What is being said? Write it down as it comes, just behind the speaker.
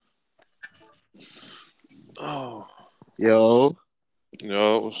Oh, Yo.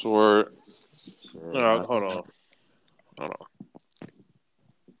 yo, what's the word? Shit, No, hold nothing. on, hold on.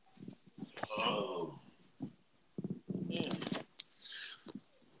 Oh,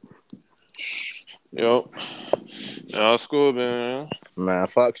 yo, how's school been? Man,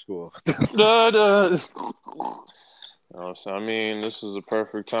 fuck school. Da, da. So I mean, this is a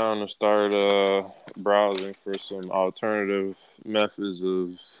perfect time to start browsing for some alternative methods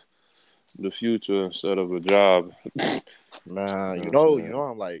of the future instead of a job. You Man, know what I'm saying?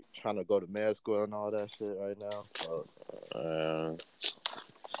 I'm like trying to go to med school and all that shit right now. Uh,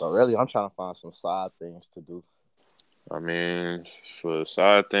 So really, I'm trying to find some side things to do. I mean, for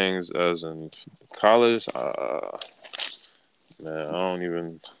side things as in college, man, I don't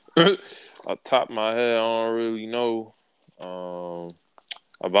even. Off top of my head, I don't really know. Um,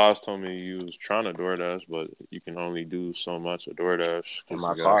 a boss told me you was trying to DoorDash, but you can only do so much of DoorDash And because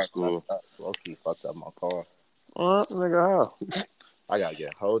my you got car fucked school. up. Low-key fucked up my car. Nigga, how? I gotta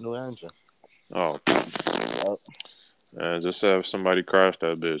get a whole new engine. Oh, Yup. man, just have somebody crash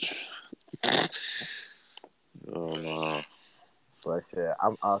that bitch. Oh no. But shit, I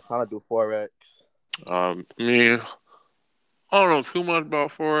was trying to do Forex. I mean, I don't know too much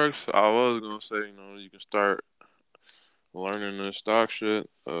about forex. I was gonna say, you can start learning this stock shit,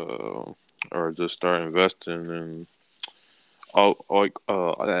 or just start investing in I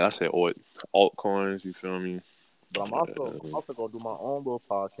say altcoins. You feel me? But I'm also gonna do my own little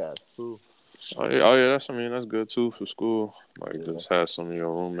podcast too. Oh yeah, that's I mean that's good too for school. Like Yeah. just have some of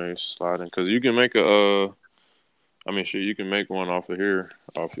your roommates sliding because you can make a I mean shit you can make one off of here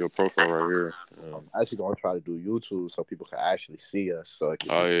off your profile right here. I'm actually gonna try to do YouTube so people can actually see us. So it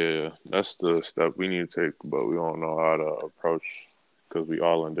could Oh be. yeah, that's the step we need to take, but we don't know how to approach because we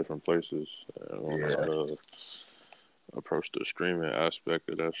all in different places. And we don't know how Yeah. to approach the streaming aspect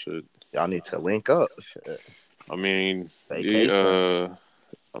of that shit. Y'all need to link up. Shit. I mean, Vacation.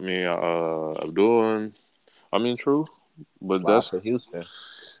 Abdul and I mean, true, but Slide to that's Houston.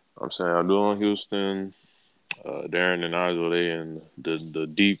 I'm saying Abdul in Houston, Darren and Nigel they in the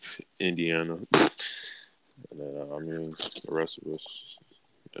deep Indiana, and then I mean the rest of us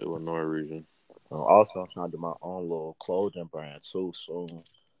Illinois region. Also, I'm trying to do my own little clothing brand too soon.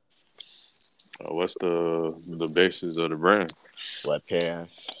 What's the basis of the brand?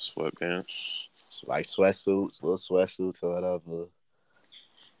 Sweatpants, Sweatpants. like sweatsuits, little sweatsuits or whatever.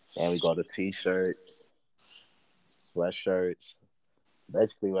 And we go to t-shirts, sweatshirts.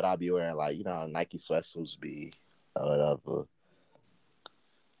 Basically, what I be wearing, like how Nike sweatsuits be or whatever.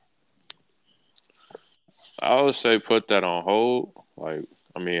 I would say put that on hold. Like,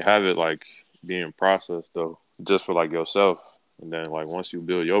 I mean, have it like being processed though, just for like yourself. And then like once you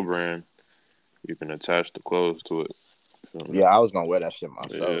build your brand, you can attach the clothes to it. You feel me? Yeah, I was gonna wear that shit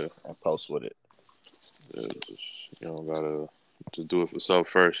myself Yeah, and post with it. yeah. Just, gotta just do it for self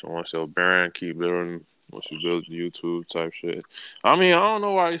first. And once your brand keep building, once you build YouTube type shit. I mean, I don't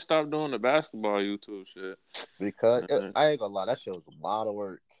know why you stopped doing the basketball YouTube shit. Because Uh, I ain't gonna lie, that shit was a lot of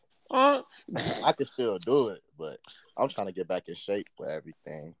work. uh, I can still do it, but I'm trying to get back in shape with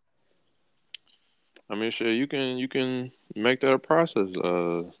everything. I mean, shit. You can make that a process.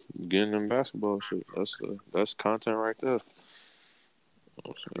 Getting them basketball shit. That's content right there.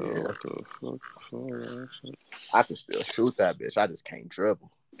 Yeah, What the fuck? Fire accent. I can still shoot that bitch. I just can't dribble.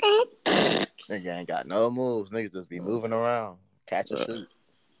 Nigga ain't got no moves. Niggas just be moving around, catch and Uh, shoot.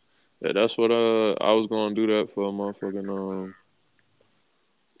 yeah, that's what I was gonna do that for a motherfucking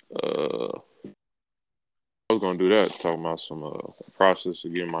uh I was gonna do that talking about some process to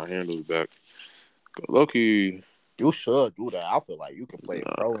get my handles back. But Loki, You should do that. I feel like you can play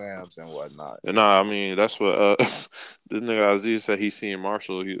nah, programs and whatnot. I mean that's what this nigga Aziz said. He seen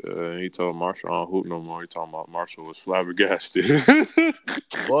Marshall. He told Marshall I don't hoop no more. He talking about Marshall was flabbergasted.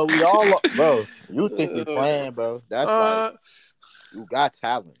 Boy, bro. You think you playing, bro? That's like uh, you got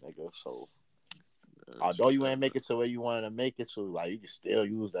talent, nigga. So that's although a you ain't fact. make it to where you wanted to make it to, like you can still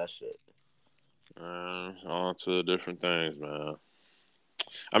use that shit. On to different things, man.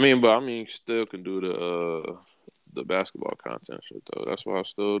 I mean, but I mean, still can do the basketball content shit though. That's why I'm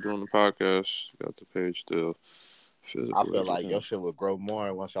still doing the podcast. Got the page still I physical feel like your everything. shit will grow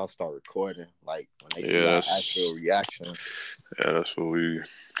more once y'all start recording. Like when they see Yeah, y'all actual that's reactions. that's what we.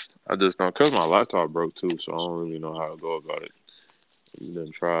 I just don't cause my laptop broke too, so I don't really know how to go about it. And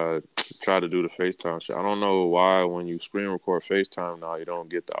then try to do the FaceTime shit. I don't know why when you screen record FaceTime now you don't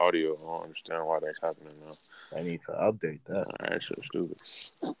get the audio. I don't understand why that's happening now. They need to update that. Alright, shit stupid.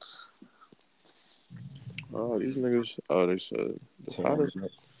 Oh, these niggas. Oh, they said. How 10 does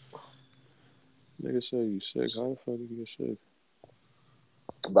minutes. nigga say you sick? How the fuck did you get sick?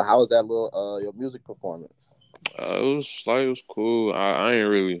 But how was that little your music performance? It was cool. I ain't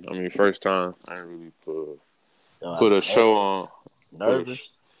really. I mean, first time I ain't really I put was a show on. Put a.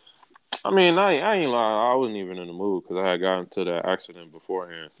 nervous. I mean, I ain't lie. I wasn't even in the mood because I had gotten to that accident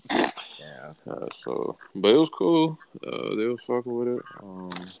beforehand. Yeah, But it was cool. They was fucking with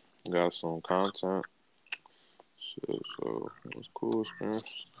it. Got some content. Shit, so it was cool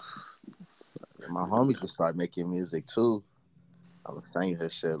experience. yeah. My homie just started making music too. I'm gonna sing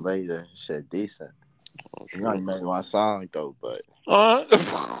his shit later. His shit decent. Oh You know, he shit. made one song though, but Alright.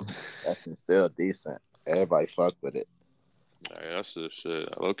 that shit's still decent. Everybody fuck with it. Hey, that's the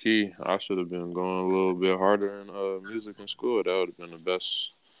shit. Low key, I should have been going a little bit harder in music in school. That would have been the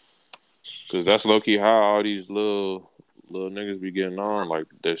best. Cause that's low key how all these little niggas be getting on. Like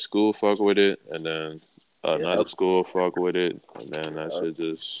their school fuck with it, and then another Yep. school fuck with it, and then that Yep. shit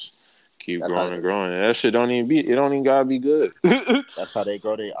just keep That's how growing and growing. And that shit don't even be. It don't even gotta be good. they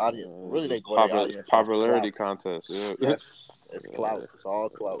grow their audience. Really, they Just grow their audience off of popularity clout. contest. Yeah. Yes, it's clout. It's all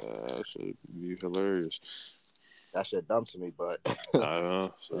clout. That should be hilarious. That shit dumb to me, but I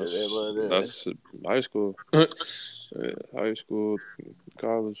know. it is what it is. That's high school. High school,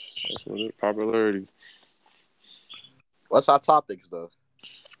 college. That's what it. Popularity. What's our topics though?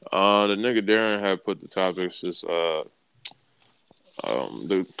 The nigga Darren had put the topics just the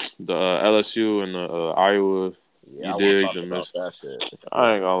LSU and the Iowa. Yeah, You I want to dig talk the about miss? that shit.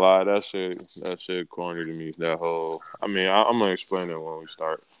 I ain't gonna lie, that shit corny to me. That whole. I mean, I'm gonna explain it when we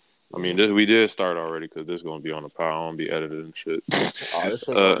start. I mean, Yeah. this we did start already because this gonna be on the pod. I don't be editing shit. Oh, this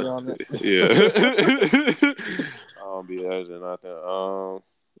shit gonna Uh, be on this. yeah. I don't be editing nothing.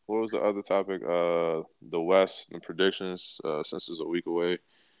 What was the other topic? The West and predictions. Since it's a week away.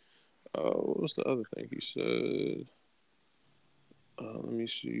 What was the other thing he said? Let me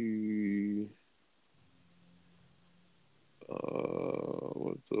see.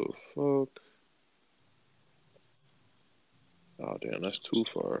 What the fuck? Oh damn, that's too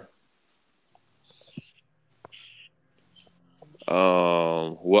far.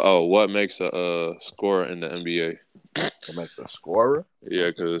 What? Oh, what makes a scorer in the NBA? What makes a scorer? Yeah,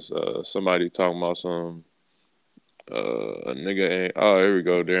 because somebody talking about some a nigga ain't. Oh, here we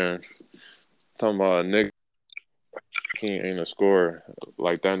go, Darren. Talking about a nigga 18 ain't a scorer.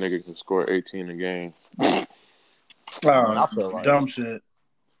 Like that nigga can score 18 a game. I mean, Oh, I feel like dumb shit.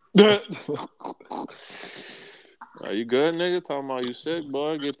 Are you good, nigga? Talking about you sick,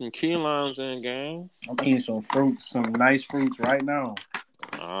 boy? Get them key limes in, gang. I'm eating some fruits, some nice fruits right now.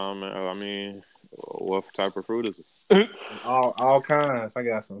 I mean, what type of fruit is it? All kinds. I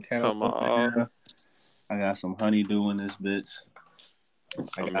got some Talking cantaloupe in about, there. I got some honeydew in this bitch.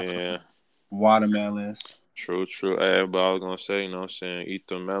 I I got some mean, watermelons. true, true. Hey, but I was gonna say, you know what I'm saying? Eat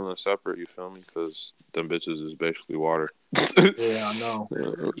the melon separate, you feel me? Because them bitches is basically water. Yeah, I know.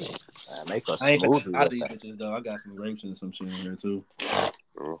 make a I ain't got smoothie a lot of with these that. bitches though. I got some grapes and some shit in here too.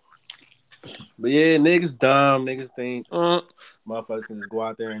 Bro. But yeah, niggas dumb. Niggas think Uh, motherfuckers can just go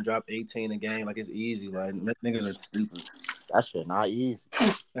out there and drop 18 a game like it's easy. Like niggas are stupid. That shit not easy.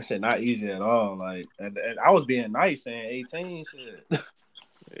 That shit not easy at all. Like, and I was being nice saying 18 shit. yeah,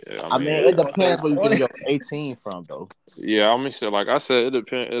 I I mean, mean, it Niggas gonna say depends where you getting 20. your 18 from, though. yeah, I mean, like I said, it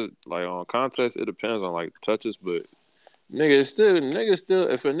depends. Like on context, it depends on like touches, but nigga still,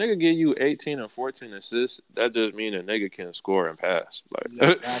 if a nigga give you 18 or 14 assists, that just mean a nigga can score and pass. Like, Yeah,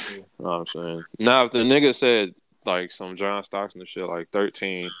 you exactly. know what I'm saying? Now, if the nigga said like some John Stockton shit, like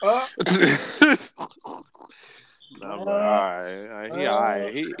 13, Uh, I'm like, uh, he uh,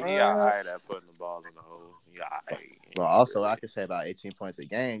 alright, he uh. alright at putting the ball in the hole. He alright. But also, I could say about 18 points a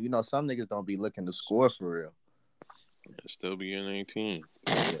game. You know, some niggas don't be looking to score for real. Still be in 18.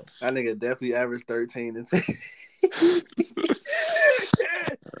 Yeah. That nigga definitely averaged 13 and 10.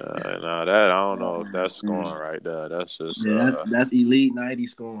 Nah, that I don't know if that's scoring right there. That's just Yeah, that's elite 90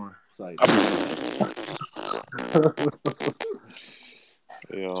 scoring. It's like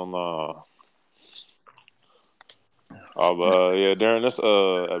hell no. Oh, but yeah, Darren, that's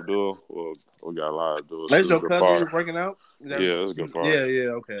Abdul. Well, we got a lot of Abdul. This that's is a your good cousin you part. was breaking out? Yeah, that's a good part. Yeah, yeah,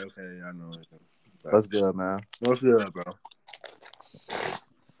 okay. I know. That's good, man. What's good, bro?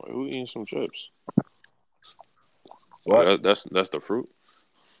 Wait, who eating some chips? Oh, What? that's the fruit.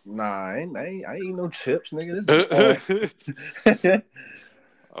 Nah, I ain't no chips, nigga. This I is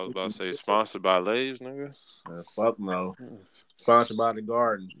was about to say sponsored by Lay's, nigga. fuck no. Sponsored by the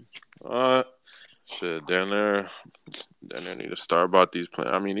Garden. Uh, shit, down there need to start about these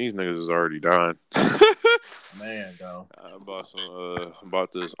plants. I mean, these niggas is already dying. Man, though. I bought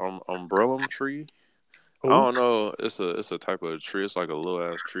bought this umbrella tree. I Who? don't know. It's a type of tree. It's like a little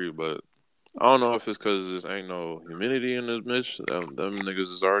ass tree, but I don't know if it's because there ain't no humidity in this bitch. Them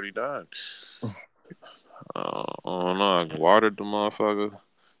niggas is already dying. I don't know. I watered the motherfucker.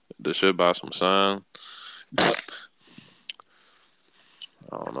 The shit by some sun. I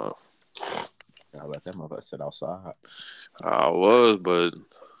don't know. I let that motherfucker sit outside. I was, but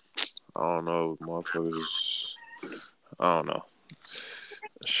I don't know. Motherfuckers. I don't know.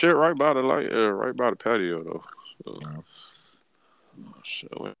 Shit, right by the right by the patio though. So,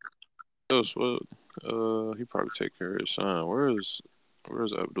 shit, what else? What? He probably take care of his son. Where's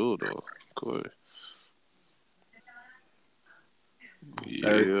Abdul though? Cool.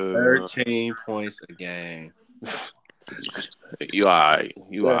 Yeah, 13 points a game. you alright.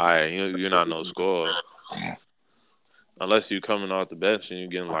 You That's alright. You're not no scorer. Unless you coming off the bench and you're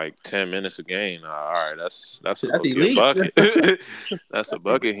getting like 10 minutes a game. All right, that's Shit, a that's low key a elite. bucket. That's a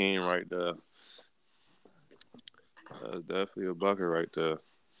bucket him right there. That's definitely a bucket right there.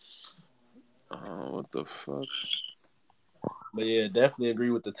 What the fuck? But yeah, definitely agree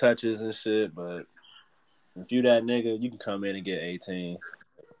with the touches and shit. But if you that nigga, you can come in and get 18.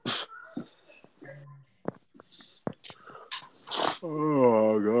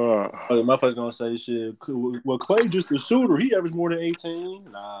 Oh god. Oh, motherfuckers gonna say shit. Well, Clay just a shooter. He averaged more than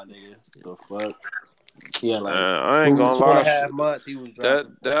 18. Nah, nigga. The fuck? Yeah, like I ain't two, gonna two and lie. a half months he was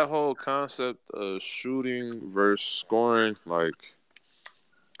dropping. That whole concept of shooting versus scoring, like,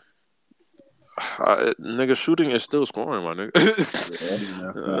 nigga, shooting is still scoring, my Yeah,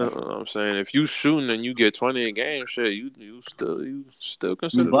 nigga. fact. I'm saying if you shooting and you get 20 a game, shit, you still You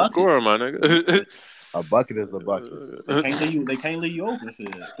considered a scorer, buckets. my nigga. a bucket is a bucket. They can't leave you. They can't leave you open.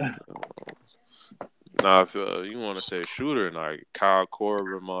 Shit. Now, if you want to say shooter, like Kyle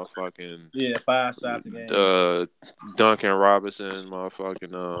Korver, motherfucking Yeah, 5 shots a game. Duncan Robinson,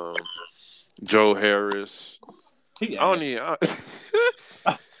 motherfucking Joe Harris. He I don't ass.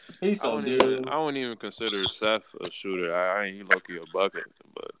 even. He's so good. I wouldn't even consider Seth a shooter. I ain't low key a bucket,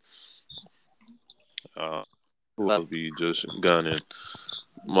 but who will be just gunning, Seth,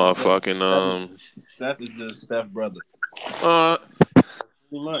 motherfucking Seth is just Steph's brother. uh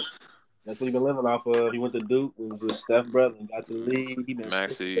Pretty much. That's what he been living off of. He went to Duke. It was just Steph brother. He got to the league. He been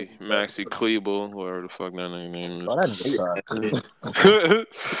sticking with Steph. Maxi Kleber, whoever the fuck that name Oh, that nigga suck. is.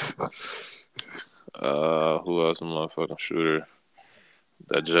 Who else a motherfucking shooter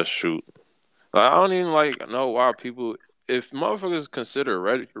that just shoot? Like, I don't even know why people. If motherfuckers consider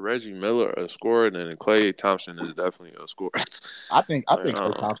Reggie Miller a scorer, then Klay Thompson is definitely a scorer. I Like, think Klay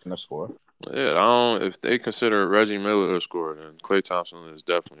Thompson will score. yeah, I don't. If they consider Reggie Miller a scorer, then Klay Thompson is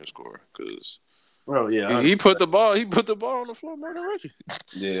definitely a scorer because Oh yeah, he 100%. put the ball on the floor more than Reggie.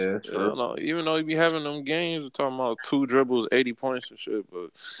 Yeah, I don't true. know. Even though he be having them games, we're talking about 2 dribbles, 80 points and shit,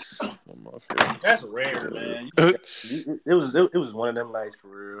 but That's rare, man. It was one of them nights for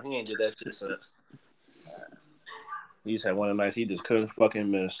real. He ain't did that shit since. He just had one of them nights he just couldn't fucking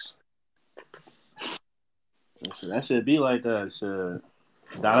miss. That should be like that. Shit.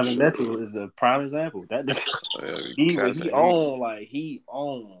 Donovan Mitchell is the prime example. That he on like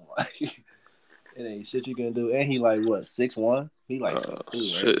it ain't shit you can do. And he like what 6'1"? He like 6'2", right?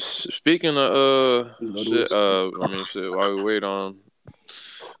 shit. Speaking of He can go do shit. his shit. I mean, shit. While we wait on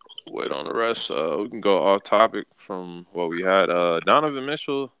the rest. We can go off topic from what we had. Donovan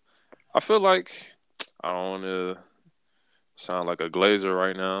Mitchell. I feel like I don't want to sound like a glazer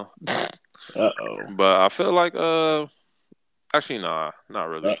right now, but I feel like actually nah, not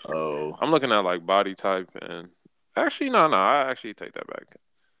really. I'm looking at like body type and actually no. I actually take that back.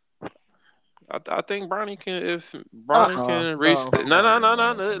 I think Bronny can if Bronny can reach. No, No.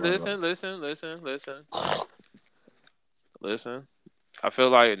 no. Listen. I feel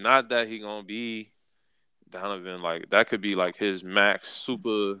like not that he gonna be Donovan. Like that could be like his max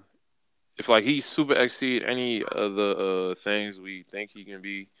super. If like he super exceed any of the things we think he can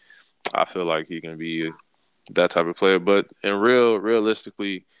be, I feel like he can be that type of player. But in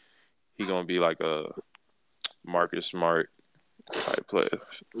realistically, he gonna be like a Marcus Smart type player.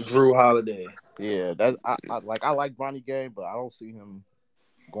 Drew Holiday. Yeah, that's I like Bronny game, but I don't see him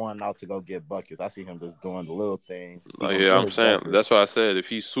going out to go get buckets. I see him just doing the little things. He Like, gonna yeah, get I'm his saying buckets. that's why I said if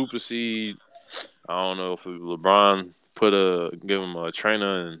he supersede, I don't know if LeBron give him a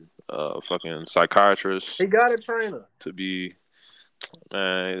trainer and fucking psychiatrist He got a trainer. to be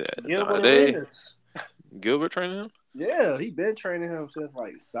man. Gilbert They Arenas. Gilbert training him. Yeah, he been training him since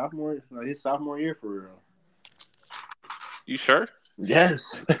like his sophomore year for real. You sure?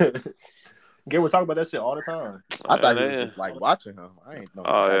 Yes. Gilbert talk about that shit all the time. I thought he was just like watching him. I ain't know he was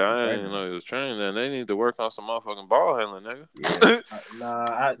Oh yeah, actually I training didn't him. know he was training. Then they need to work on some motherfucking ball handling, nigga. Yeah.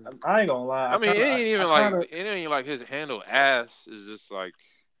 I ain't gonna lie. I mean, it ain't I even kind of like his handle ass is just like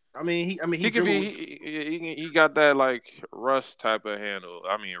He could dribbled. be. He got that like Russ type of handle.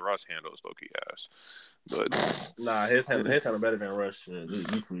 I mean, Russ handles low key ass, but Nah, his handle better than Rush. You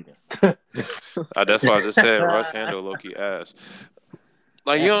tweaking? that's why I just said Russ handle low key ass.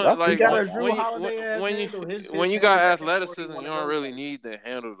 Like you don't Russ He is like got better a than Drew when Allen. you Holiday ass when you handle. when His you got handle back and forth. He athleticism, want you to don't really rotate. need to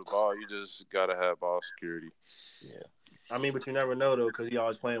handle the ball. You just gotta have ball security. Yeah. But you never know though, because he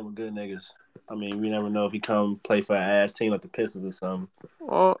always playing with good niggas. We never know if he come play for an ass team like the Pistons or something.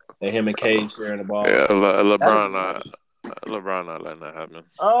 Well, And him and Cade sharing the ball. yeah, That'd LeBron be funny. LeBron not letting that happen.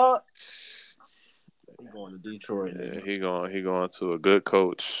 He going to Detroit, Yeah, nigga. he going to a good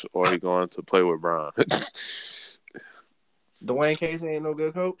coach or he going to play with Bron. Dwayne Casey ain't no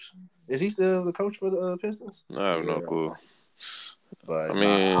good coach. Is he still the coach for the Pistons? I have no Yeah. clue. I But nah, I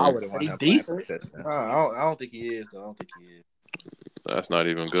mean, wouldn't want He him playing for the decent. Pistons. I don't think he is though. I don't think he is. that's not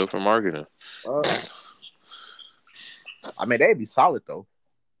even good for marketing. I mean, they'd be solid though.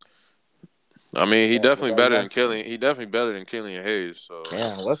 I mean, he Yeah, with definitely that better young than team. Killian. He definitely better than Killian Hayes. So,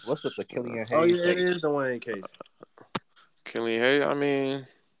 Damn, what's with the Killian Oh Hayes yeah, it hate? is Dwayne Casey. Killian Hayes, I mean,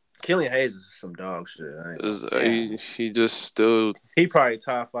 Killian Hayes is some dog shit. I ain't gonna. he just still. He probably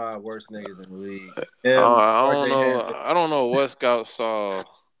top 5 worst niggas in the league. Him, I don't RJ know. Hampton. I don't know what scouts saw.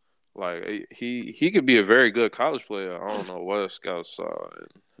 Like he could be a very good college player. I don't know what scouts saw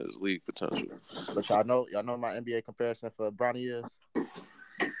in his league potential. But y'all know my NBA comparison for Bronny is.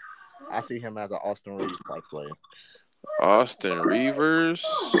 I see him as an Austin Reeves type player. Austin Reavers.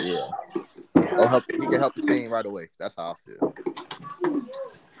 Yeah, he can help the team right away. That's how I feel.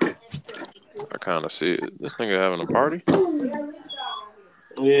 I kind of see it. This nigga having a party.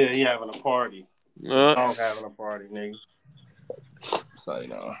 Yeah, he having a party. Uh, Dog having a party, nigga.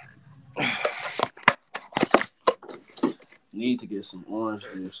 So need to get some orange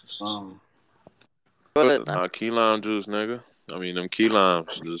juice or something. key lime juice, nigga. I mean, them key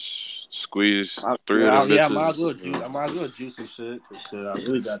limes. Just squeeze three of them I might as well bitches. juice. I might as well juice some shit. Cause shit, I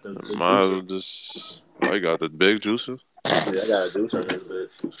really got the Might as well juicer. just. Oh, you got the big juicer. Yeah, I got a juicer in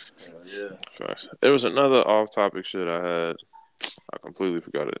this bitch. Yeah. Facts. There was another off-topic shit I had. I completely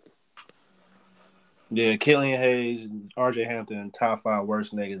forgot it. Yeah, Killian Hayes, RJ Hampton, top 5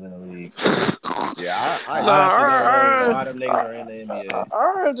 worst niggas in the league. Yeah, A I lot agree. of shit going on. A lot of niggas are in the NBA.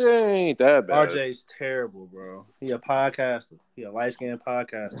 RJ ain't that bad. RJ's terrible, bro. He a podcaster. He a light skinned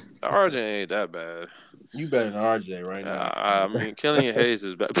podcaster. RJ ain't that bad. You better than RJ right now. I mean, Killian Hayes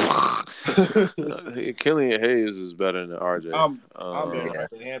is better. Killian Hayes is better than RJ. I'm better than Yeah.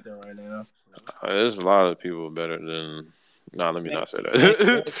 RJ Hampton right now. There's a lot of people better than. Nah, let me not say And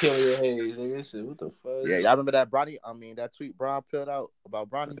that. Killian Hayes, nigga. Shit, what the fuck? Yeah, y'all remember that Bronny? I mean, that tweet Bron put out about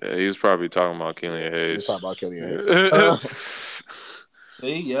Bronny? Yeah, he was probably talking about Killian Yeah, he was Hayes. talking about Killian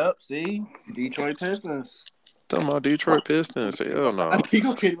Hayes. See? Detroit Pistons. Talking about Detroit Pistons. Hell no. I think he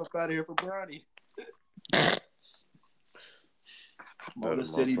gonna get him up out of here for Bronny. Motor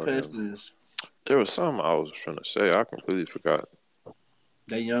City Pistons. There was something I was trying to say. I completely forgot.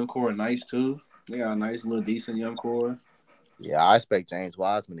 That young core nice too. They got a nice little decent young core. Yeah, I expect James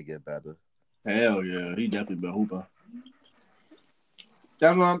Wiseman to get better. Hell yeah, he definitely been hooping.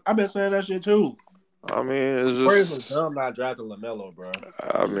 That's why I've been saying that shit too. I mean, it's Warriors was just. dumb not drafting LaMelo, bro.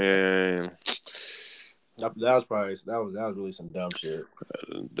 I mean, That was really some dumb shit.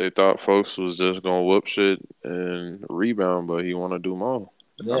 they thought folks was just gonna whoop shit and rebound, but he want to do more.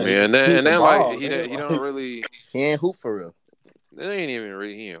 Yeah, I mean, and then like he don't really. He ain't hoop for real. It ain't even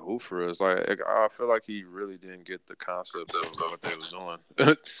really he ain't hoop for us. Like I feel like he really didn't get the concept of what they was doing.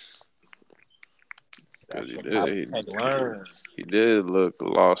 Because he did look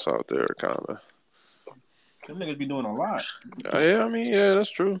lost out there, kind of. Them niggas be doing a lot. Yeah, I mean, yeah, that's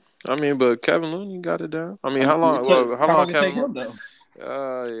true. I mean, but Kevin Looney got it down. I mean, How long it take Kevin him Looney?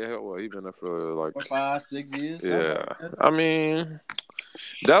 though? Yeah, well, he been there for like 5-6 years. Yeah, I mean,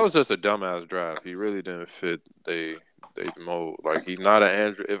 that was just a dumbass draft. He really didn't fit they mold. Like he's not an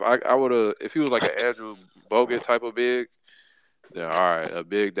Andrew. I would have if he was like an Andrew Bogut type of big, then all right, a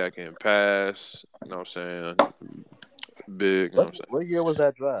big that can pass. You know what I'm saying? Big. You know what I'm saying? What year was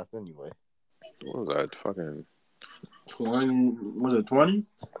that draft anyway? What was that? Fucking 20? Was it 20?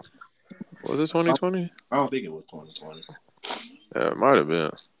 Was it 2020? I don't think it was 2020. Yeah, it might have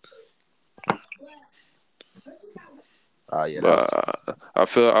been. Oh yeah, But I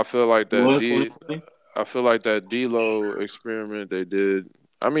feel like that Was 2020? I feel like that D-Lo experiment they did.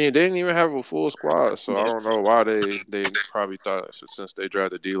 I mean, they didn't even have a full squad, so I don't know why they probably thought since they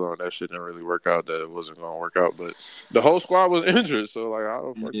drafted D-Lo and that shit didn't really work out that it wasn't gonna work out. But the whole squad was injured, so like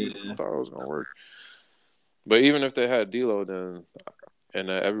how the fuck you thought it was gonna work? But even if they had D-Lo, then and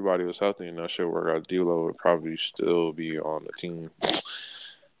everybody was healthy and that shit worked out, D-Lo would probably still be on the team.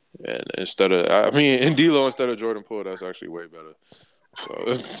 And and D'Lo instead of Jordan Poole, that's actually way better.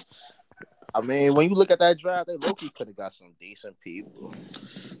 So, I mean, when you look at that draft, they low-key could have got some decent people.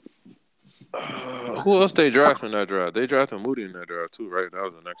 who else they drafted in that draft? They drafted Moody in that draft too, right? That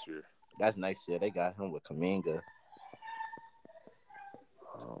was the next year. That's next year. They got him with Kaminga.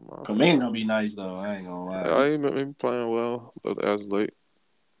 Kaminga gonna be nice though. I ain't gonna lie. Yeah, he been playing well as late.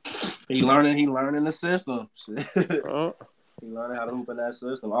 He learning the system. He learning how to hoop in that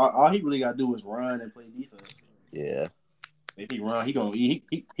system. All he really got to do is run and play defense. Yeah. If he run, he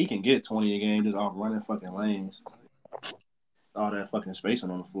can get 20 a game just off running fucking lanes. All that fucking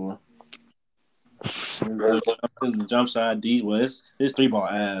spacing on the floor. His jump shot decent. Well, his 3-ball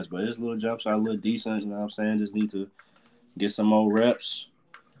ass, but his little jump shot a little decent. You know what I'm saying? Just need to get some more reps.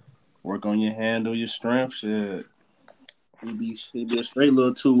 Work on your handle, your strength. Shit. He'd be a straight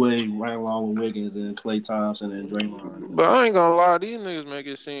little two-way right along with Wiggins and Klay Thompson and Draymond. But I ain't gonna lie, these niggas make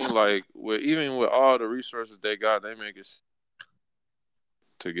it seem like even with all the resources they got, they make it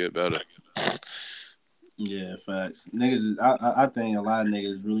to get better. Yeah, facts. Niggas, I think a lot of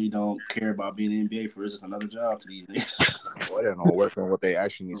niggas really don't care about being in the NBA for it's just another job to these niggas. Boy, they're not working on what they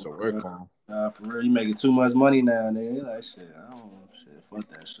actually need to work on. Nah, for real, you making too much money now, nigga. Like shit, I don't shit. Fuck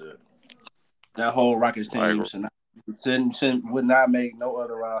that shit. That whole Rockets team would not make no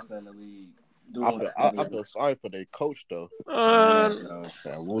other roster in the league. I feel sorry for their coach though.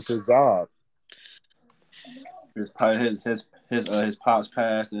 Lose his job. His pops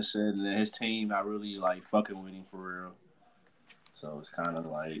passed and shit, and then his team not really like fucking with him for real. So it's kind of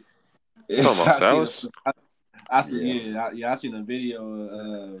like. Talking about Salas? I seen a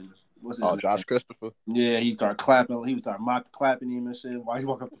video. What's his name? Josh Christopher. Yeah, he started clapping. He started mock clapping him and shit while he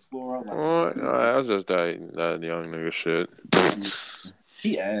walked up the floor. I'm like, that's just that young nigga shit.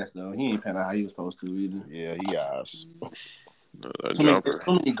 He asked though. He ain't paying out how he was supposed to either. Yeah, he asked. Too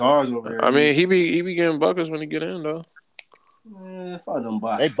many guards over there. I mean, he be getting buckets when he get in though. Man, fuck them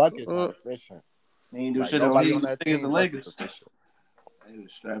buckets. They buckets not efficient. They ain't do shit nobody on that team. The Lakers. They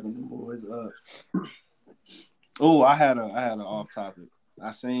was strapping them boys up. Oh, I had an off topic. I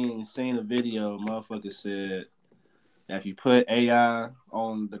seen a video. Motherfucker said that if you put AI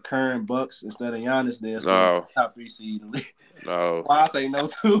on the current Bucks instead of Giannis, they're top 3 seed in the league. No. Why I say no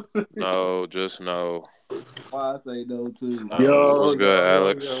too? No, just no. Why I say no too? No. What's good,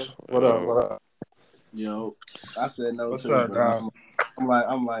 Alex? What up? Yo, I said no what's too. Up, dog?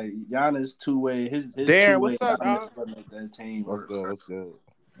 I'm like Giannis two-way. His Darren, two-way. What's up, dog? Make that team What's good?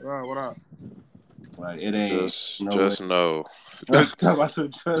 What up? Like it ain't just no. Just no.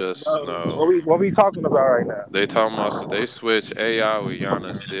 What we talking about right now? They talking about they switch AI with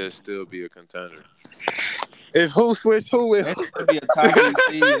Giannis, they'll still be a contender. If who switch who with who? It be a top 3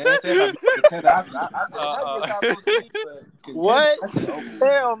 seed. They said about a contender. I said top 3 seed, but what?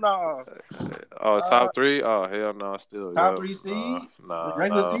 Hell no. Top 3? Oh, hell no, still. Top 3 seed? Nah.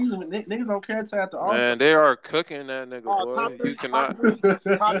 Regular season, niggas don't care until after all. Man, they are cooking that nigga, boy. Top 3, you cannot.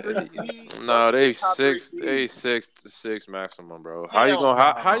 Top 3 seed. No, they 6 to 6 maximum, bro. How you gonna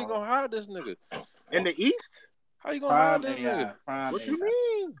hide this nigga in the East? How you gonna hide this nigga? What you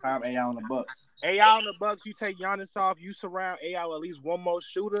mean? Prime AI on the Bucks. AI on the Bucks. You take Giannis off. You surround AI with at least one more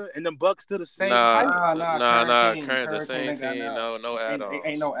shooter, and them Bucks still the same. Nah. Current the same team. No add-ons.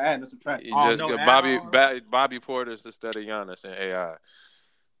 Ain't no add. No subtract. You just get Bobby Portis instead of Giannis and AI.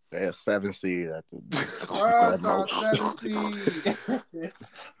 They're 7 seed at the 7 seed.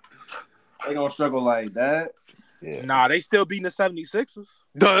 They gonna struggle like that. Yeah. Nah, they still beating the 76ers.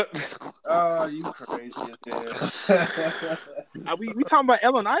 Oh, you crazy as we talking about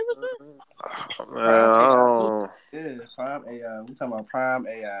Allen Iverson? Yeah, prime AI. We talking about prime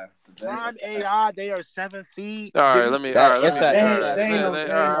AI. Prime AI, they are 7 seed. All right, let me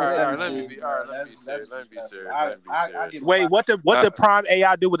be serious. Wait, what the prime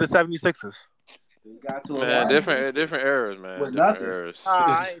AI do with the 76ers? Man, different eras, man. Different eras.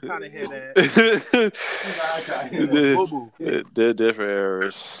 I ain't trying to hear that. They're different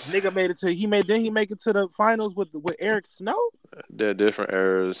eras. Nigga made it to he make it to the finals with Eric Snow. They're different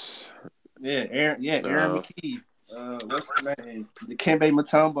eras. Yeah, Aaron McKee. What's his name? The Kembe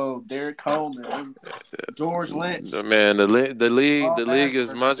Mutombo, Derek Coleman, George Lynch. Man, the league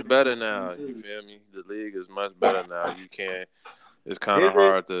is much better now. You feel me? The league is much better now. You can't. It's kind of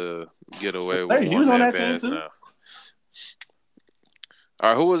hard to get away with one-man bands now. All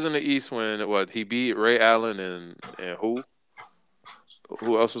right, who was in the East when he beat Ray Allen and who?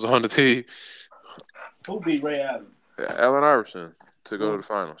 Who else was on the team? Who beat Ray Allen? Allen Iverson to go to the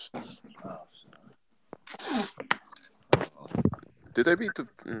finals. Did they beat the?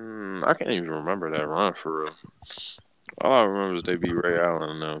 I can't even remember that run for real. All I remember is they beat Ray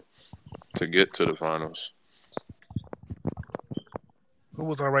Allen to get to the finals. Who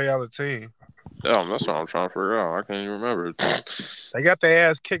was on Ray Allen's team? Damn, that's what I'm trying to figure out. I can't even remember. They got their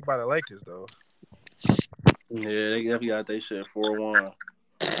ass kicked by the Lakers though. Yeah, they definitely got their shit 4-1.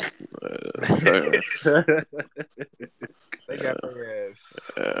 They got their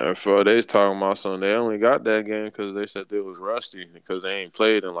ass. For they was talking about something, they only got that game because they said they was rusty because they ain't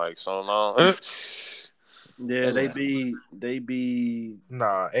played in like so long. Yeah, they beat.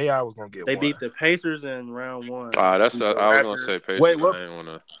 Nah, AI was gonna get They one. beat the Pacers in round 1. I was Raptors. gonna say Pacers. Wait, what? I ain't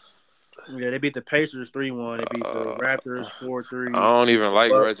wanna. Yeah, they beat the Pacers 3-1. They beat the Raptors 4-3. I don't even like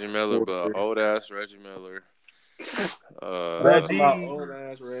Bucks Reggie Miller, 4-3. but old ass Reggie Miller. Reggie. Old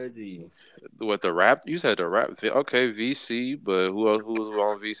ass Reggie. What the rap? You said the rap? Okay, VC, but who was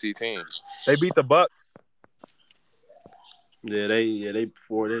on VC team? They beat the Bucks. Yeah, they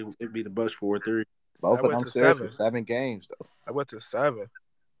beat the Bucks 4-3. Both of them serious for 7 games though. I went to 7.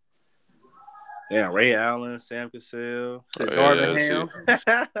 Yeah, Ray Allen, Sam Cassell, Yeah, Ham.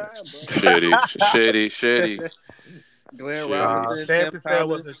 shitty. Glenn Shitty. Robinson, Sam Tim Cassell Thomas,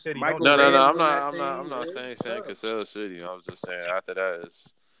 wasn't shitty. Michael No. Redd I'm was on that not. I'm team. not saying Sam Cassell shitty. I was just saying after that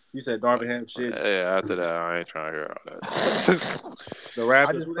is. You said Ham shit. Yeah, after that I ain't trying to hear all that. The Raptors,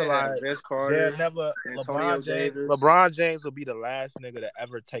 I just feel like Vince Carter, never Antonio Davis. LeBron James will be the last nigga to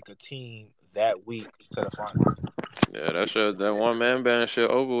ever take a team that weak to the final. Yeah, that one man band shit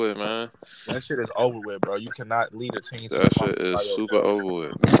over with, man. That shit is over with, bro. You cannot lead a team to That the final shit is by super yourself. over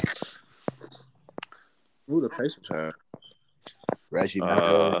with. Who the Pacers have? Reggie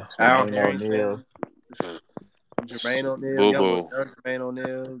Miller, Al O'Neal, Jermaine O'Neal, Boo Boo, Jermaine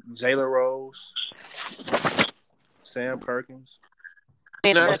O'Neal, Jalen Rose, Sam Perkins.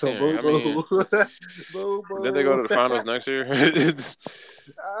 Next year. I mean, Boo Boo. did they go to the finals next year?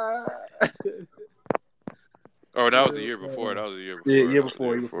 Oh, that was the year before. Year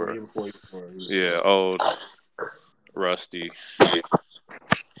before. Yeah, old, rusty. Talking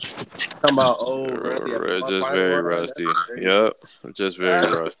about old rusty after one just final very run. rusty. Yep, just very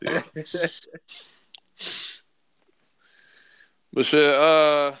rusty. But shit,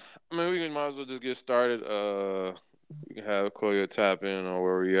 I mean, we might as well just get started. We can have Koya tap in on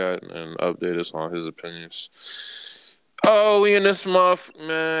where we at and update us on his opinions. Oh, we in this month,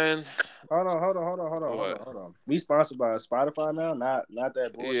 man. Hold on. We sponsored by Spotify now, not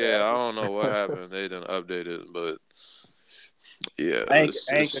that bullshit. Yeah, I don't know what happened. They didn't update it, but yeah, it's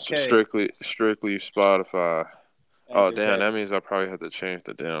strictly Spotify. Oh damn, that means I probably have to change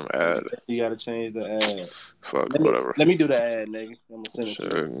the damn ad. You gotta change the ad. Fuck, whatever. Let me do the ad, nigga. I'm gonna send it to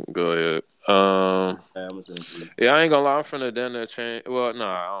you. Go ahead. I'm gonna send it to you. Yeah, I ain't gonna lie. I'm finna then change. Well, no,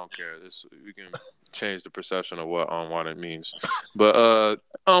 I don't care. We can change the perception of what unwanted means. But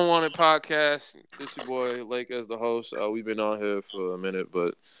unwanted podcast. This your boy Lake as the host. We've been on here for a minute,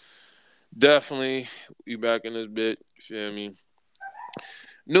 but definitely we back in this bit. You feel me?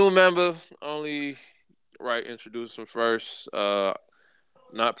 New member, only right. Introduce him first.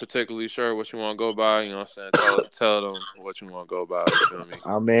 Not particularly sure what you want to go by. You know what I'm saying? Tell them what you want to go by. You feel me?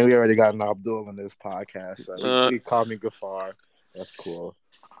 I mean, we already got an Abdul in this podcast. So he called me Gafar. That's cool.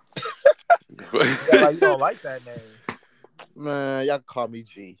 You don't like that name. Man, y'all can call me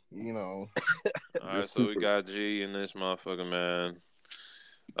G. You know. All right, so we got G in this motherfucker, man.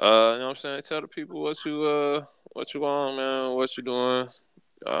 You know what I'm saying? Tell the people what you on, man. What you doing?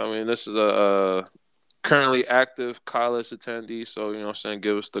 I mean, this is a currently active college attendee, so you know what I'm saying,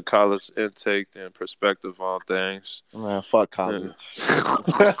 give us the college intake and perspective on things. Man, fuck college. Man, I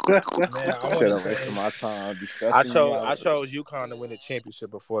should have wasted my time. I chose UConn to win the championship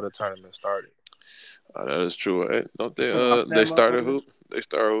before the tournament started. That is true. Right? Don't they? They started hoop. They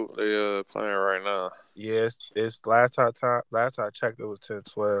playing right now. Yeah, it's last time I checked, it was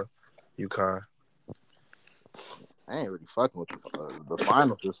 10-12 UConn. I ain't really fucking with the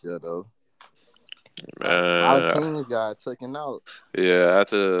finals this year though. Man, a lot of teams got taken out. Yeah,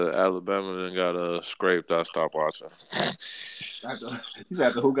 after Alabama then got scraped, I stopped watching. You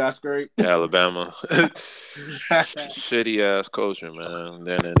said who got scraped? Alabama. Shitty ass coaching, man.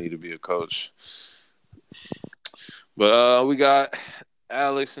 Then they need to be a coach. But we got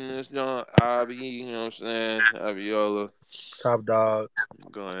Alex in this joint, Abby, you know what I'm saying? Abiola. Top dog.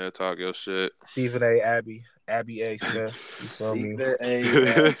 Go ahead, talk your shit. Stephen A. Abby A. Smith. You feel me? Stephen A.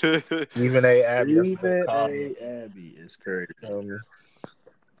 Stephen A. Abby. Stephen A. Abby is crazy. I'm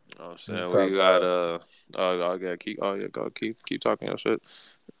saying we got keep talking your shit.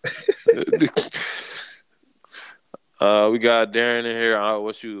 We got Darren in here.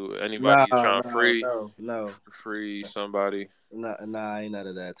 Anybody you trying to free somebody? Nah, ain't none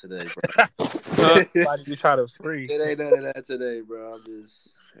of that today, bro. Somebody you try to free. It ain't none of that today, bro. I'm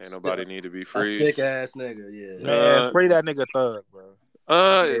just ain't nobody need to be a free. sick ass nigga, yeah. Man, free that nigga Thug, bro.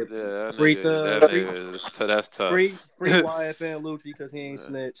 That Free nigga, that's tough. Free YFN Lucci because he ain't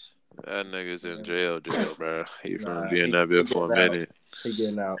snitch. That nigga's in jail, bro. He finna be in he that bit for a minute. He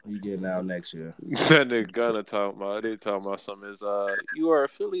getting out next year. That nigga Gunna talking about something is you are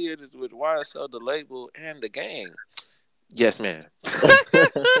affiliated with YSL, the label, and the gang. Yes, man. Yeah,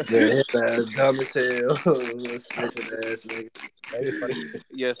 his dumb as hell. Snitching ass nigga.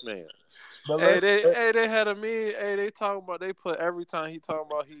 Yes, man. They had a meme. Hey, they talking about they put every time he talking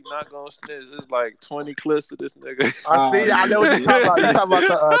about he not gonna snitch. It's like 20 clips of this nigga. I know what you talking about. You talking about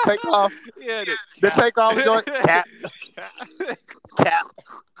the takeoff? Yeah, the takeoff joint. Cap.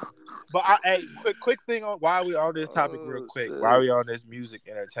 But quick thing on why we on this topic real quick. Shit. Why we on this music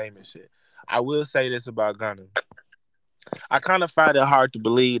entertainment shit? I will say this about Gunna. I kind of find it hard to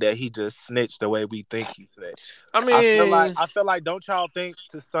believe that he just snitched the way we think he snitched. I mean, I feel like don't y'all think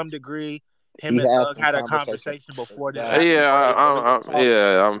to some degree him and Thug had a conversation before this happened?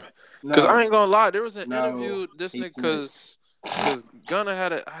 Because I ain't gonna lie, there was an interview this nigga because Gunna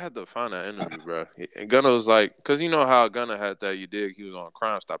I had to find that interview, bro. And Gunna was like, because you know how Gunna had that you dig, he was on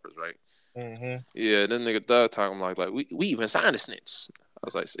Crime Stoppers, right? Mm-hmm. Yeah, this nigga Thug talking like we even signed a snitch. I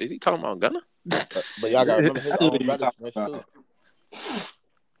was like, is he talking about Gunna? But y'all gotta remember his own brother snitch too.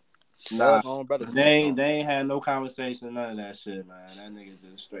 Nah, they ain't had no conversation, none of that shit, man. That nigga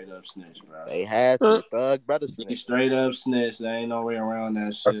just straight up snitch, bro. They had to. Thug brother snitch. He straight up snitch. There ain't no way around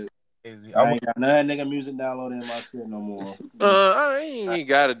that shit. I ain't got none nigga music downloaded in my shit no more. I ain't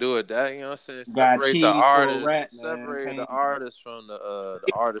got to do it that. You know what I'm saying? Separate the artist. Separate the artist from the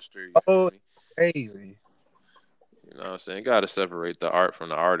artistry. You feel me? Crazy. You know what I'm saying? You got to separate the art from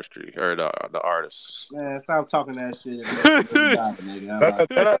the artistry or the artist. Man, stop talking that shit. I mean,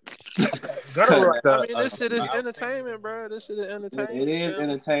 this shit is entertainment, bro. This shit is entertainment. It is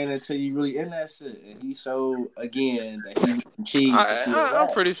entertaining until you really in that shit. And he showed again that he was cheating. I'm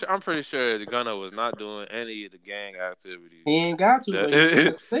pretty sure the Gunna was not doing any of the gang activities. He ain't got to, but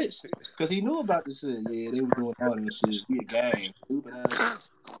he snitched because he knew about this shit. Yeah, they was doing all this shit. We a gang, stupid ass.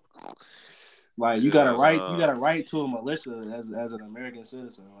 Like you got a right to a militia as an American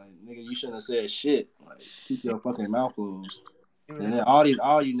citizen. Like nigga, you shouldn't have said shit. Like keep your fucking mouth closed. And then all you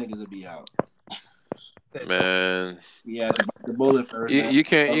niggas will be out. Man, yeah, to bite the bullet first. You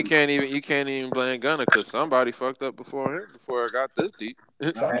can't even blame Gunna because somebody fucked up before him before it got this deep.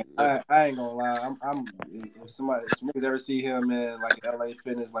 I ain't gonna lie. If niggas ever see him in like LA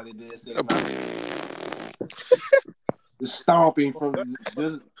Fitness like they did 6ix9ine, just stomping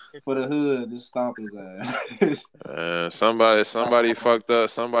just for the hood, just stomp his ass. Somebody fucked up.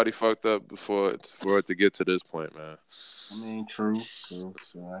 Somebody fucked up for it to get to this point, man. I mean, true. So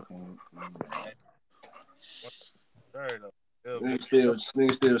I can't. Nigga still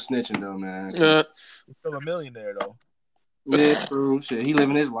snitching though, man. He's still a millionaire though. Yeah, true. Shit, he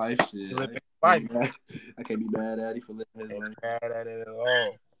living his life. Shit, I can't be mad at him for living his life. Mad at it at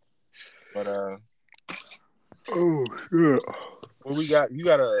all. But oh shit. Well, we got you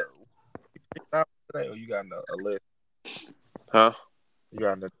got a today, or you got a list? Huh? You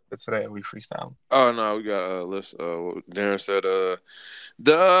got a today? Or we freestyle? Oh no, we got a list. Darren said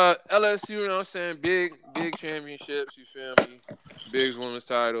the LSU. You know what I'm saying? Big championships. You feel me? Big's women's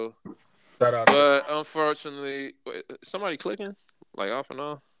title. But unfortunately, somebody clicking like off and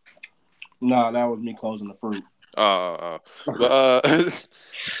on. No, that was me closing the fruit. But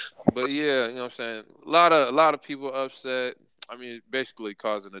but yeah, you know what I'm saying. A lot of people upset. I mean, basically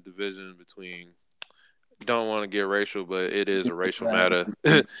causing a division between. Don't want to get racial, but it is a racial matter.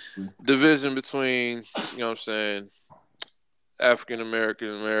 Division between, you know what I'm saying, African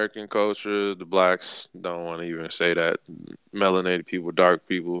American culture, the blacks. Don't want to even say that. Melanated people, dark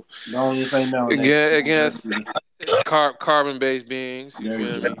people. Don't even say melanated. Against carbon-based beings. You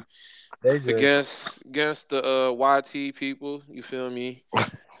feel me? Against the YT people. You feel me?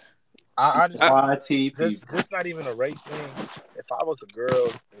 I just not even a race thing. If I was the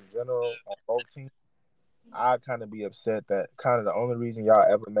girls in general on both teams, I'd kind of be upset that kind of the only reason y'all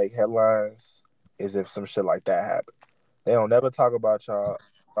ever make headlines is if some shit like that happen. They don't never talk about y'all.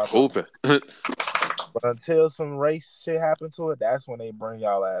 Open. But until some race shit happen to it, that's when they bring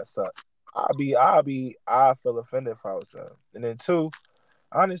y'all ass up. I feel offended if I was them. And then two,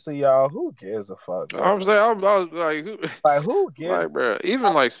 honestly, y'all, who gives a fuck? Bro? I was like, who gives? Like, bro,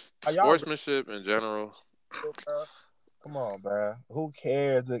 even like sportsmanship in general. Come on, bro. Who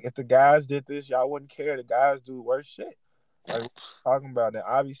cares? If the guys did this, y'all wouldn't care. The guys do worse shit. Like what you talking about. And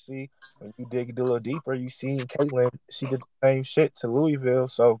obviously, when you dig a little deeper, you seen Caitlyn. She did the same shit to Louisville.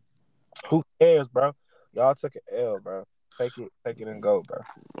 So who cares, bro? Y'all took an L, bro. Take it and go, bro.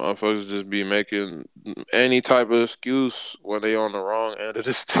 Motherfuckers just be making any type of excuse when they on the wrong end of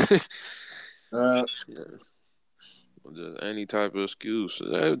this. Just any type of excuse.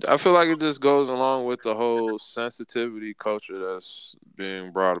 I feel like it just goes along with the whole sensitivity culture that's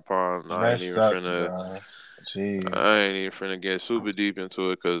being brought upon. And that sucks, bro. Jeez. I ain't even finna get super deep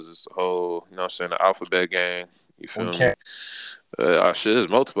into it because it's the whole, you know what I'm saying, the alphabet gang. You feel me? Shit, there's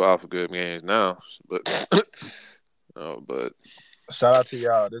multiple alphabet gangs now. But, but. Shout out to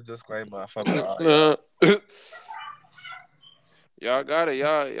y'all. This disclaimer, I fuck with all y'all. Y'all got it.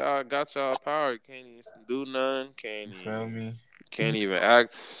 Y'all got y'all power. Can't even do nothing. You feel me? Can't even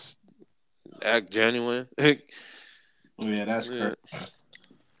act genuine. Yeah, that's crazy.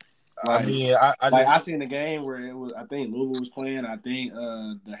 Like, I mean, I seen the game where it was. I think Louisville was playing. I think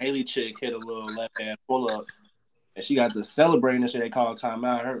the Haley chick hit a little left hand pull up, and she got to celebrating this shit. They call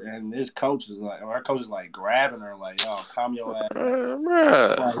timeout. And this coach is like, or her coach is like grabbing her, like, "Yo, calm your ass."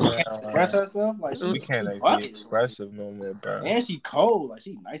 Like, she can't express herself. Like she can't be expressive no more, bro. And she cold. Like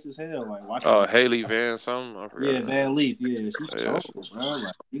she nice as hell. Like watch. Haley Van something. I forgot. Yeah, Van Leaf. Yeah, she cold, bro.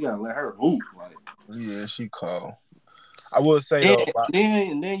 Like you gotta let her hoop. Like yeah, she cold. I will say though,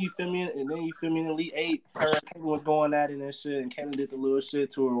 and then you feel me, in the Elite Eight, her and Caitlyn was going at it and shit, and Caitlyn did the little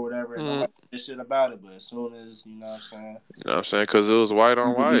shit to her or whatever, and nobody did shit about it. But as soon as you know what I'm saying, you know what I'm saying, because it was white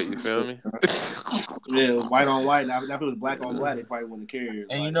on white. You feel me? Yeah, white on white. Now if it was black on black, they probably wouldn't have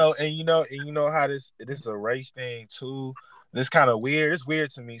cared. And you know how this is a race thing too. This kind of weird. It's weird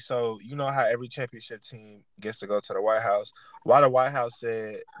to me. So you know how every championship team gets to go to the White House. Why the White House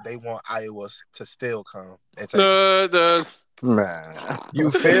said they want Iowa to still come and take man.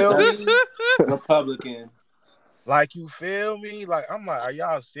 You feel me? Republican. Like you feel me? Like I'm like, are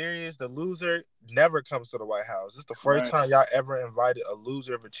y'all serious? The loser never comes to the White House. This is the first time y'all ever invited a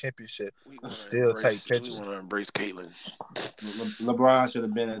loser of a championship to still take pictures. We want to embrace Caitlyn. LeBron should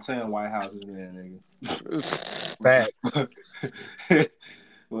have been at 10 White Houses then, nigga. Fact.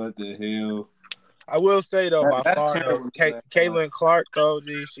 What the hell? I will say though, by far though, Caitlin Clark though,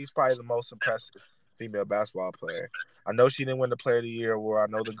 she's probably the most impressive female basketball player. I know she didn't win the Player of the Year award.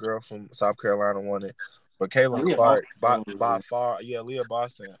 I know the girl from South Carolina won it, but Caitlin Clark by far, Leah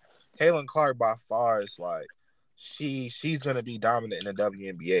Boston. Caitlin Clark by far is like she's gonna be dominant in the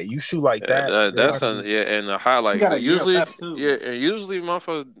WNBA. You shoot like that. That's and the highlight. Usually, and usually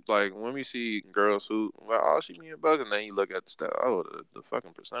motherfuckers like when we see girls who she me a bug, and then you look at the stat. Oh, the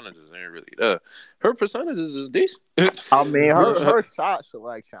fucking percentages ain't really there. Her percentages is decent. I mean, her shot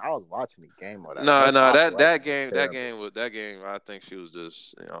selection. I was watching the game of that. That game. I think she was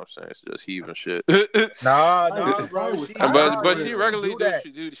just, you know what I'm saying, it's just heaving shit. Nah, bro. But she regularly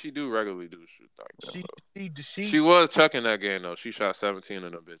do regularly do shit like that. She was chucking that game though. She shot 17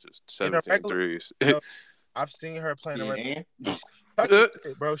 of them bitches, 17 threes. I've seen her playing around.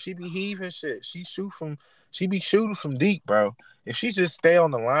 Bro, she be heaving shit. She be shooting from deep, bro. If she just stay on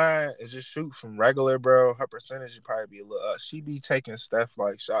the line and just shoot from regular, bro, her percentage would probably be a little up. She be taking Steph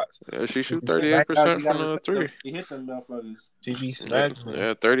like shots. Yeah, she shoot 38% from the three. She hit them motherfuckers. She be smacking.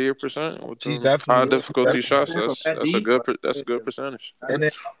 Yeah, 38% with she's definitely high difficulty shots. That's a good percentage. And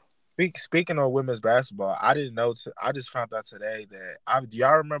then speaking of women's basketball, I didn't know. I just found out today that do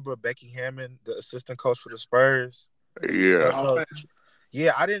y'all remember Becky Hammond, the assistant coach for the Spurs? Yeah.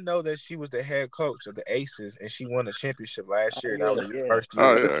 Yeah, I didn't know that she was the head coach of the Aces and she won a championship last year. That was her first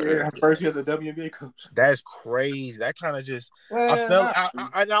year. Her first year as a WNBA coach. That's crazy. That kind of just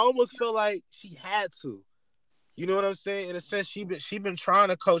I almost feel like she had to. You know what I'm saying? In a sense, she been trying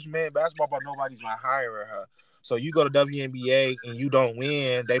to coach men basketball, but nobody's been hiring her. So you go to WNBA and you don't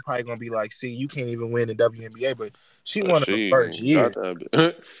win, they probably gonna be like, "See, you can't even win the WNBA." But she won the first year.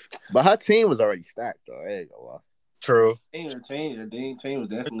 But her team was already stacked, though. I ain't gonna lie. True. Her team was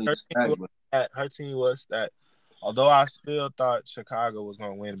definitely stacked. Her team was stacked. Although I still thought Chicago was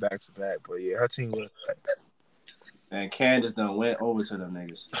gonna win back to back, but yeah, her team was stacked. And Candace done went over to them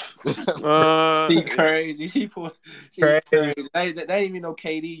niggas. She crazy. She crazy. That ain't even no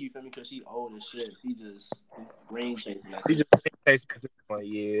KD, you feel me? Because she old as shit. She just ring chasing that. She just chasing that.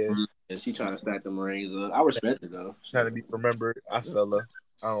 Yeah. And she trying to stack them rings up. I respect it though. Trying to be remembered. I feel her.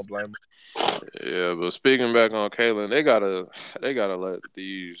 I don't blame her. Yeah, but speaking back on Caitlyn, they gotta let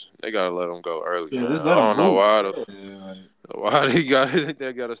them go early. Yeah, I don't know why they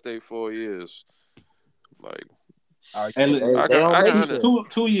gotta stay 4 years. Like. And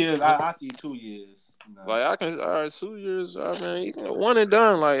 2 years. I see 2 years. Like I can, all right, 2 years. I mean, you can one and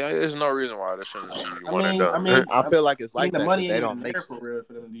done. Like there's no reason why this shouldn't be one and done. I feel like it's like the that money they ain't don't even make there for shit. real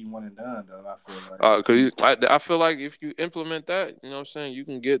for them to be one and done though. I feel like. I feel like if you implement that, you know what I'm saying, you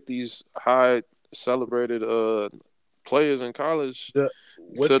can get these high celebrated players in college to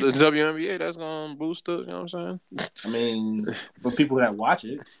the WNBA. That's gonna boost it. You know what I'm saying? I mean, for people that watch it,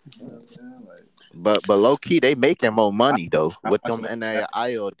 you know what I'm saying? But low key, they making more money though with them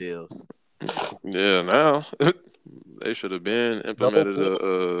NIL deals. Yeah, now they should have been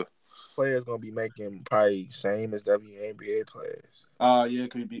implemented players gonna be making probably same as WNBA players. Yeah,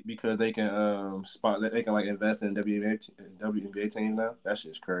 because they can they can like invest in WNBA teams now. That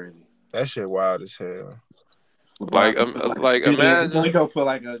shit's crazy. That shit wild as hell. Like imagine we go put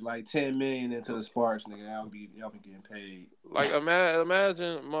like 10 million into the Sparks, nigga. Y'all be getting paid. Like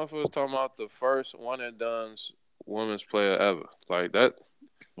imagine motherfuckers talking about the first one and done women's player ever. Like that.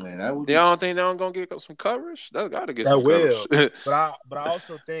 Man, that would. Y'all don't think they're gonna get some coverage? That's got to get that some will. coverage. but I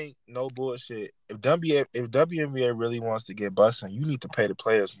also think no bullshit. If WNBA really wants to get busting, you need to pay the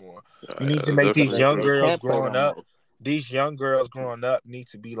players more. You need to make these young girls growing up. These young girls growing up need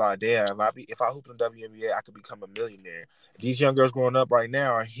to be like, damn, if I hoop in the WNBA, I could become a millionaire. These young girls growing up right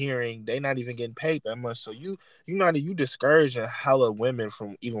now are hearing they not even getting paid that much. So you discouraging hella women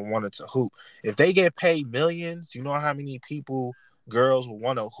from even wanting to hoop. If they get paid millions, you know how many girls will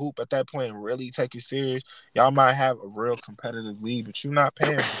want to hoop at that point and really take it serious. Y'all might have a real competitive league, but you're not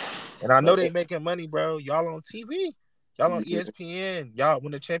paying them. And I know they making money, bro. Y'all on TV. Y'all on ESPN. Y'all,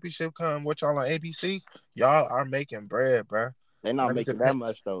 when the championship come, what y'all on ABC? Y'all are making bread, bro. They're not making that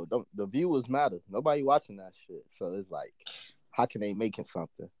much though. The viewers matter. Nobody watching that shit. So it's like, how can they making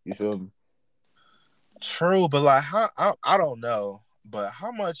something? You feel me? True, but like, I don't know, but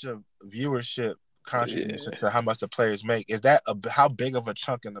how much of viewership contribution to how much the players make is that? How big of a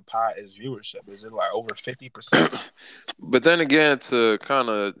chunk in the pie is viewership? Is it like over 50%? But then again, to kind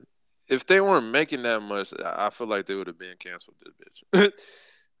of, if they weren't making that much, I feel like they would have been canceled. This bitch.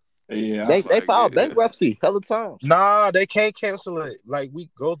 Yeah, they filed bankruptcy hella times. Nah, they can't cancel it. Like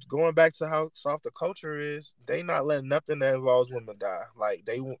going back to how soft the culture is, they not letting nothing that involves women die. Like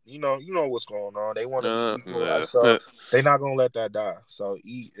they, you know what's going on. They want to be equal, so they not gonna let that die. So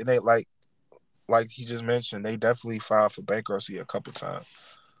it ain't like he just mentioned. They definitely filed for bankruptcy a couple times.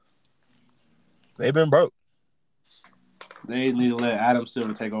 They've been broke. They need to let Adam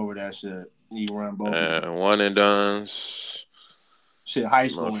Silver take over that shit. He run both. One and done. Shit, high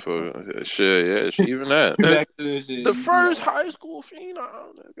school. Shit, yeah, even that. The first high school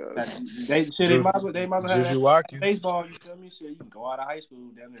phenom. They might as well have that baseball. You feel me? Shit, you can go out of high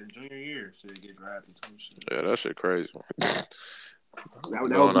school down there junior year. Shit, get drafted too. Shit. Yeah, that shit crazy. Going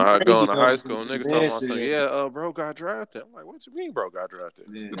to high school, niggas talking about something. Bro got drafted. I'm like, what you mean, bro got drafted?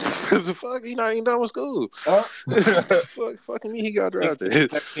 Yeah. The fuck, he not even done with school. Fucking me, he got drafted.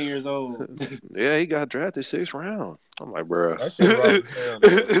 16 years old. Yeah, he got drafted 6th round. I'm like, bro, that shit wrong as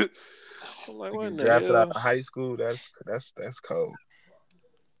hell. I'm like, what the drafted hell? out of high school, that's cold.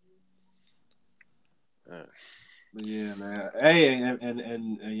 But yeah, man. Hey,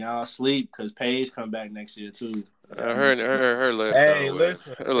 and y'all sleep because Paige come back next year too. Her legs hey, done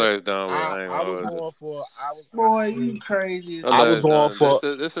listen, with. Her legs done with. I was going for. Boy, you crazy. I was going for.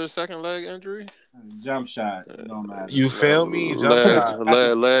 This her second leg injury. Jump shot. It don't matter. You feel me? Jump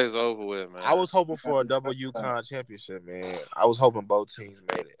shot. Legs over with, man. I was hoping for a double UConn championship, man. I was hoping both teams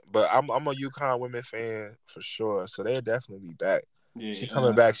made it, but I'm a UConn women fan for sure, so they'll definitely be back. Yeah, she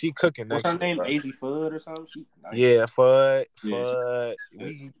coming back. She cooking next year. What's her name? AZ Fudd or something? Yeah, Fudd. Fudd.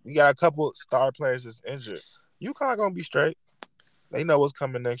 We got a couple star players that's injured. UConn gonna be straight. They know what's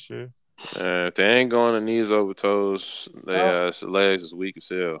coming next year. If they ain't going to knees over toes, their legs is weak as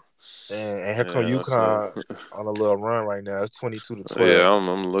hell. And here come UConn on a little run right now. It's 22-12. Yeah,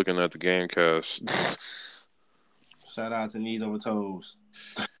 I'm looking at the game cast. Shout out to knees over toes.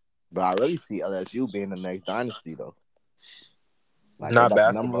 But I really see LSU being the next dynasty though. Like not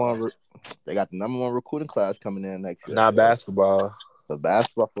basketball. They got the number one recruiting class coming in next year. Not basketball. But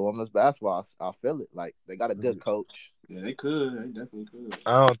basketball, for women's basketball, I feel it. Like they got a good coach. Yeah, they could. They definitely could.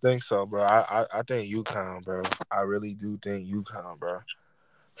 I don't think so, bro. I think UConn, bro. I really do think UConn, bro.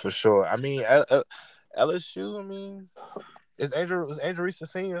 For sure. I mean, LSU. I mean, is Angel Reese a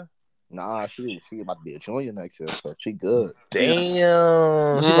senior? Nah, she about to be a junior next year, so she good.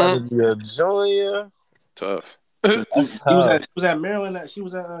 Damn, she about to be a junior. Tough. She was at Maryland. She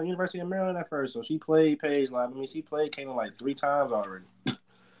was at University of Maryland at first, so she played Paige. Like, I mean, she played Kanan like 3 times already.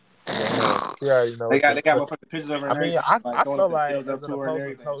 Yeah, you know. They got motherfucking pictures of her. I mean, I feel like as an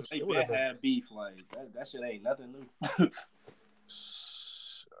opposing coach, so they been had beef. Like that shit ain't nothing new.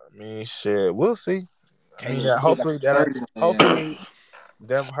 mean, shit, we'll see. I mean, hopefully her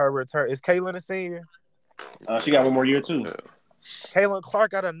return. Is Caitlin a senior? She got one more year too. Yeah. Caitlin Clark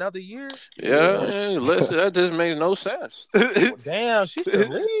got another year. Yeah, listen, that just makes no sense. Damn, she should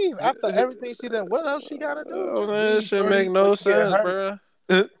leave after everything she done. What else she gotta do? That shit make no sense, bro.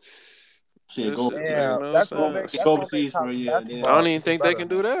 Shit, go. Damn, that's gonna make college basketball. I don't even think they can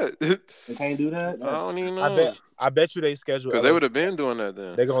do that. They can't do that. I don't even know. I bet you they schedule because they would have been doing that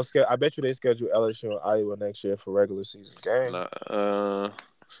then. They're gonna I bet you they schedule LSU and Iowa next year for regular season game.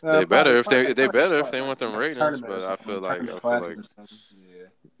 They better if they want them ratings, but I feel like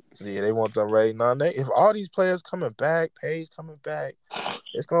yeah, they want them ratings. Now, if all these players coming back, Paige coming back,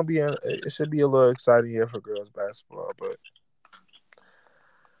 it's gonna be it should be a little exciting year for girls basketball. But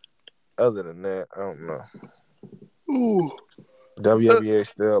other than that, I don't know. Ooh. WNBA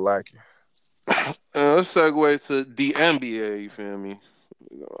still lacking. Let's segue to the NBA. You feel me?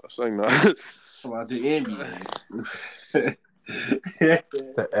 Saying no. About the NBA.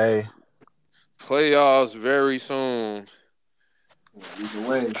 The A. Playoffs very soon. Either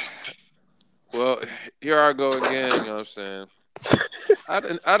way. Well, here I go again. You know what I'm saying? I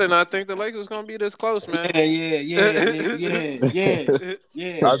did not think the Lakers was gonna be this close, man. Yeah.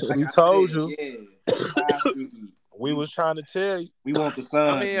 We told you. Yeah. We was trying to tell you. We want the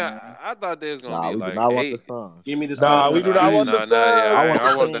Suns. I mean, I thought they was gonna be like we do not 8. want the Suns. Give me the Suns. Nah, we do not want the Suns.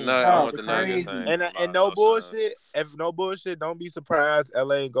 I want the Nuggets. And no bullshit. If no bullshit, don't be surprised.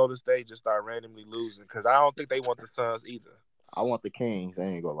 LA and Golden State just start randomly losing because I don't think they want the Suns either. I want the Kings. I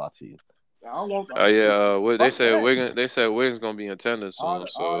ain't gonna lie to you. They said Wiggins gonna be in attendance soon.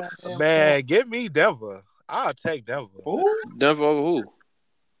 So man, give me Denver. I'll take Denver. Who? Denver over who?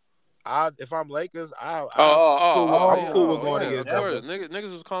 If I'm Lakers, I'm cool with going against Denver.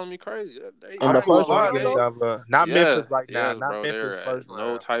 Niggas was calling me crazy. In the first round, Denver. Not Memphis right now. Not Memphis first round.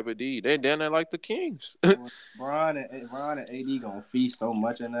 No type of D. They down there like the Kings. Bron and AD gonna feast so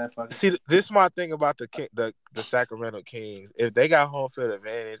much in that fucking. See, this is my thing about the Sacramento Kings. If they got home field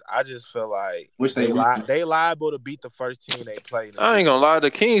advantage, I just feel like they liable to beat the first team they play. I ain't gonna lie,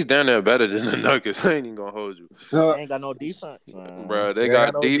 the Kings down there better than the Nuggets. I ain't even gonna hold you. They ain't got no defense, man. Bro, they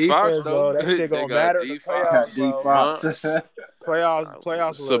got no D Fox though. That shit gonna matter in the playoffs,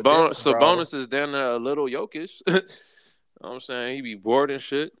 playoffs. Sabonis is down there a little Jokic. I'm saying he be bored and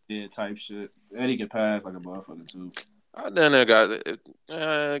shit. Yeah, type shit. And he can pass like a motherfucker too. I done that got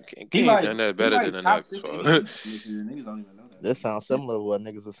King done that better than the Nuggets. Niggas don't even know that. This sounds similar to what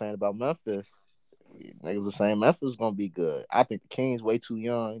niggas were saying about Memphis. Niggas were saying Memphis is gonna be good. I think the Kings way too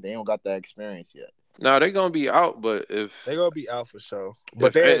young. They don't got that experience yet. No, they're gonna be out, but if they're gonna be out for sure.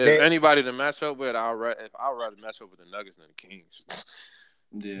 But if anybody to match up with, I'd rather match up with the Nuggets than the Kings.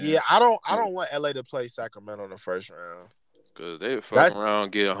 Yeah, I don't want LA to play Sacramento in the first round because they fuck around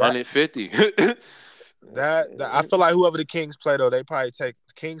and get 150. I feel like whoever the Kings play though, they probably take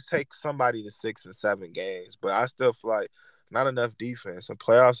somebody to 6 and 7 games. But I still feel like not enough defense. And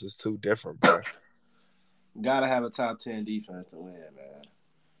playoffs is too different, bro. Gotta have a top 10 defense to win, man.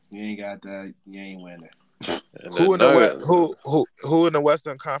 You ain't got that, you ain't winning. Who in the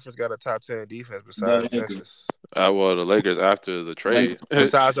Western Conference got a top 10 defense besides Memphis? Well, the Lakers after the trade.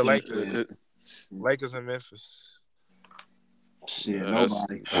 Besides the Lakers. Lakers and Memphis. Shit,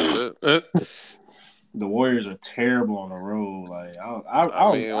 nobody. The Warriors are terrible on the road. Like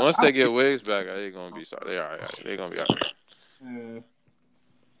I mean, once they get Wiggs back, they're gonna be sorry. They're gonna be all right. Yeah.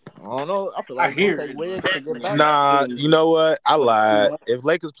 I don't know. I feel like Wiggs to get back. Nah, you know what? I lied. If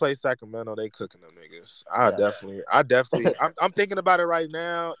Lakers play Sacramento, they cooking them niggas. I'm thinking about it right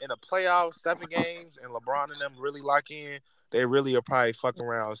now. In a playoff, 7 games, and LeBron and them really lock in. They really will probably fuck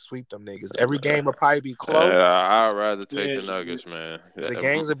around and sweep them niggas. Every game will probably be close. I'd rather take the Nuggets, man. The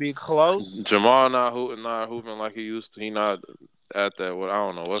games will be close. Jamal not hooping like he used to. He not at that. I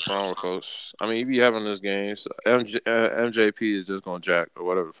don't know what's wrong with Coach. I mean, he be having this game. So MJP is just gonna jack or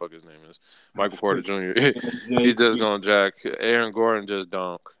whatever the fuck his name is. Michael Porter Jr. He's just gonna jack. Aaron Gordon just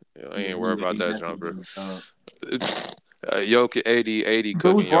dunk. I ain't worried about that jumper. Jokic, AD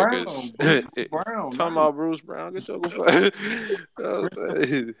cooking Jokic. Talking about Bruce Brown, get your AD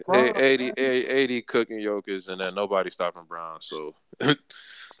cooking Jokic, and then nobody stopping Brown. So,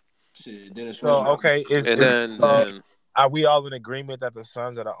 are we all in agreement that the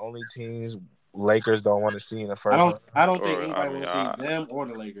Suns are the only teams Lakers don't want to see in the first round? I don't think anybody want to see them or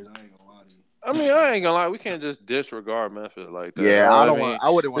the Lakers. I ain't gonna lie to you. I mean, I ain't gonna lie. We can't just disregard Memphis like that. Yeah, I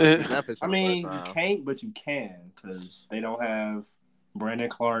wouldn't want to see Memphis. I mean, you can't, but you can because they don't have Brandon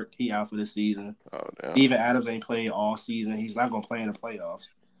Clark. He out for the season. Oh damn. Steven Adams ain't played all season. He's not gonna play in the playoffs.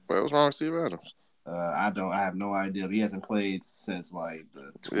 Wait, what's wrong with Steve Adams? I have no idea. He hasn't played since like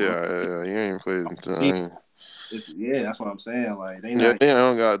the 12th. Yeah, he ain't played. That's what I'm saying. Like they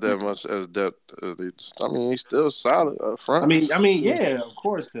don't got that much as depth. I mean, he's still solid up front. I mean, yeah, of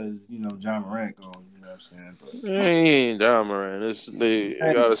course, because John Morant going. You know what I'm saying? But he ain't John Morant. They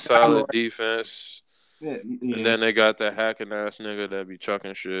got a solid defense. Yeah. And then they got that hacking ass nigga that be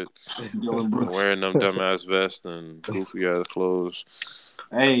chucking shit, wearing them dumbass vests and goofy ass clothes.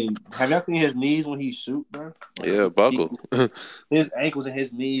 Hey, have y'all seen his knees when he shoot, bro? Like, yeah, buckle. His ankles and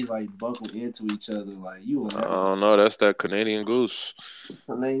his knees like buckle into each other. Like you will never. I don't know. That's that Canadian goose.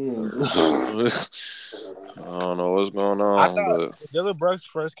 Canadian goose. I don't know what's going on. I thought when Dylan Brooks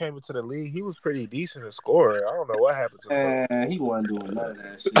first came into the league, he was pretty decent at scoring. I don't know what happened to him. He wasn't doing none of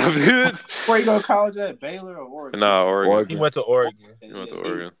that shit. Where you go to college at? Baylor or Oregon? Nah, Oregon. He went to Oregon. He went to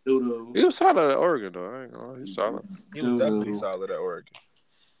Oregon. He was solid at Oregon, though. I ain't gonna lie. He's solid. He was definitely solid at Oregon.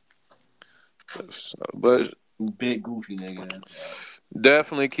 But big goofy nigga.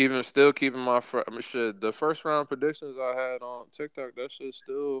 Definitely still keeping my shit. The first round predictions I had on TikTok, that shit's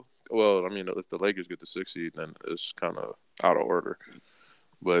still. Well, I mean, if the Lakers get the 6th seed, then it's kind of out of order.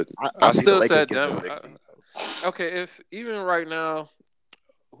 But I still said Denver. Okay, if even right now,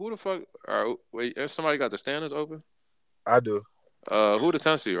 who the fuck? All right, wait, has somebody got the standings open? I do. Who the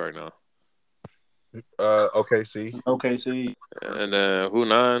 10th seed right now? OKC. OKC. And then who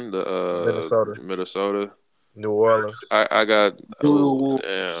 9? The Minnesota. New Orleans. I got New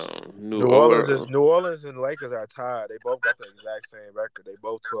Orleans and Lakers are tied. They both got the exact same record. They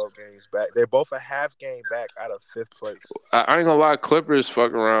both 12 games back. They're both a half game back out of 5th place. I ain't gonna lie, Clippers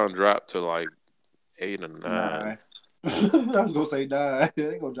fuck around dropped to like 8 or 9. I was gonna say 9.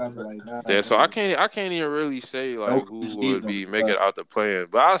 They gonna drop to like 9. Yeah, so I can't even really say like who would be making out the play-in.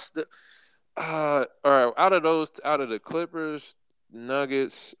 But I still all right, out of the Clippers,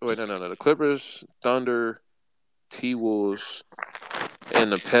 Nuggets, the Clippers, Thunder, T-Wolves,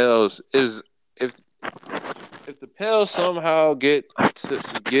 and the Pels is if the Pels somehow get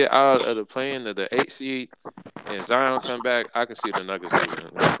out of the play-in to the 8th seed and Zion come back, I can see the Nuggets losing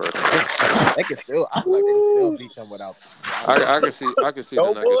in the first round. They can still. I feel like they can still beat them without. I can see the Nuggets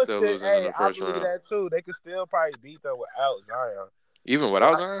still losing in the first round. I believe that too. They could still probably beat them without Zion. Even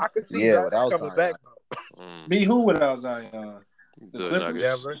without Zion? I could see Zion coming back. Be who without Zion? The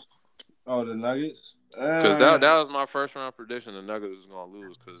Nuggets. Oh, the Nuggets. Because that was my first round prediction. The Nuggets is gonna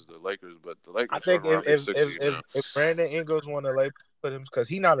lose because the Lakers. I think if Brandon Ingles want to put him, because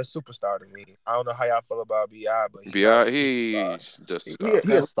he's not a superstar to me. I don't know how y'all feel about Bi, but he's just a star.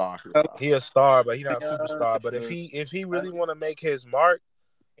 He a star. He a star, but he's not a superstar. But if he really want to make his mark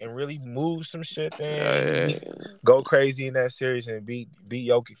and really move some shit, then go crazy in that series and beat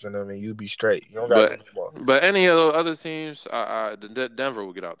Jokic and them, and you be straight. You don't got to do more. But any of those other teams, Denver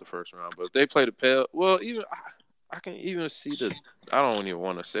will get out the first round. But if they play the Pels, well, even I can even see the. I don't even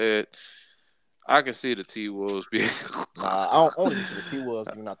want to say it. I can see the T-Wolves be. Nah, I don't only see the T-Wolves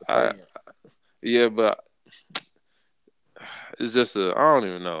getting out the play. Yeah, but it's just I don't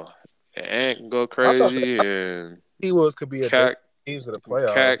even know. Ant can go crazy and T-Wolves could be a teams of the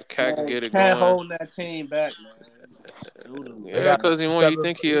playoffs. Cat can get it going. Can't hold that team back, man. Yeah, because he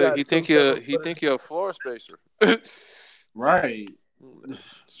think he a floor spacer. Right.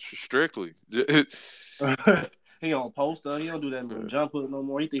 Strictly. He don't post up. He don't do that little jump up no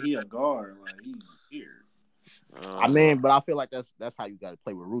more. He think he a guard. Like he's weird. I mean, but I feel like that's how you got to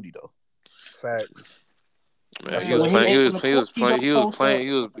play with Rudy though. Facts. Man, he was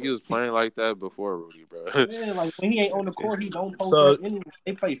playing like that before Rudy, bro. Yeah, like when he ain't on the court, he don't post up anyway.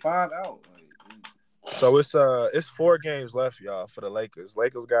 They play 5 out. So it's 4 games left, y'all, for the Lakers.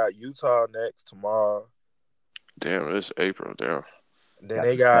 Lakers got Utah next tomorrow. Damn, it's April. Damn. And then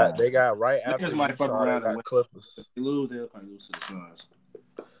they got right after Utah, they got Clippers. If they lose, they'll probably lose to the Suns.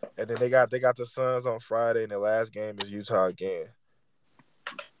 And then they got the Suns on Friday, and the last game is Utah again.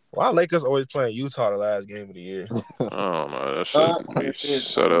 Why Lakers always playing Utah the last game of the year? I don't know. That shit be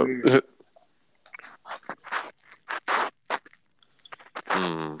set up.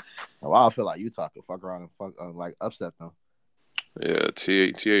 Well, I feel like Utah could fuck around and like upset them. Yeah,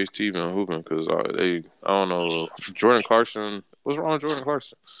 THT been hooping because I don't know. Jordan Clarkson. What's wrong with Jordan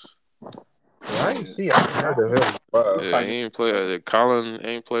Clarkson? I ain't see. I heard of him. Yeah, he ain't played. Colin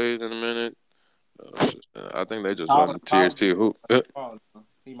ain't played in a minute. I think they just letting THT hoop.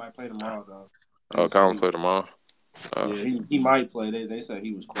 He might play tomorrow though. Oh, Colin play tomorrow. Yeah, he might play. They said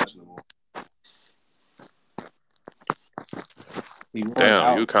he was questionable.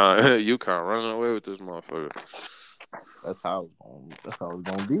 Damn, UConn running away with this motherfucker. That's how it's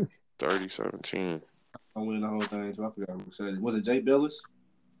gonna be. 30-17. I win the whole thing, so I forgot who said it. Was it Jay Billis?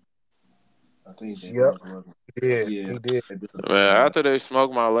 I think Jay Yep, Bugs was. he did. Man, after they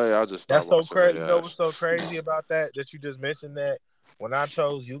smoked my leg, I just That's stopped so watching crazy. You their know ass. what's so crazy about that? That you just mentioned that when I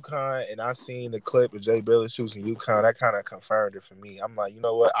chose UConn and I seen the clip of Jay Billis choosing UConn, that kind of confirmed it for me. I'm like, you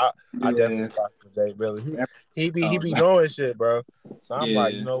know what? I definitely rock with Jay Billis. He be doing shit, bro. So I'm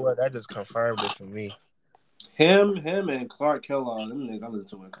like, you know what? That just confirmed it for me. Him, and Clark Kellogg. Them niggas I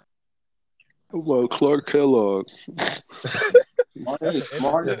listen to it. Well, Clark Kellogg. That's an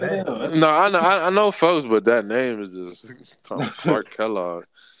interesting name. No, I know folks, but that name is just Clark Kellogg.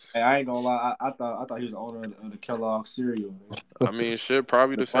 Hey, I ain't gonna lie. I thought he was the owner of the Kellogg cereal. I mean, shit,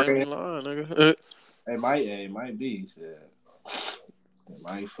 probably the family line, nigga. It might be. Shit. It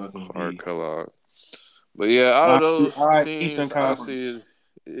might fucking Clark be. Kellogg. But yeah, out of those All right, Eastern teams, I Conference. see.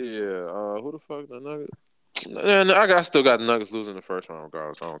 Yeah, who the fuck the Nuggets? Man, still got the Nuggets losing the first round,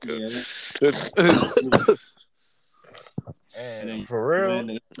 regardless. I don't care. And for real,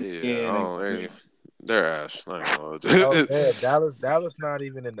 they're ass. oh yeah, Dallas not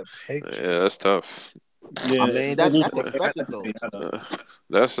even in the picture. Yeah, that's tough. I mean, that's expected though.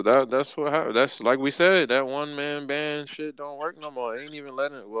 That's what happened. That's like we said, that one man band shit don't work no more. Ain't even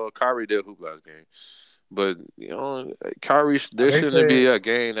letting it. Well, Kyrie did hoop last game, but Kyrie, there shouldn't be a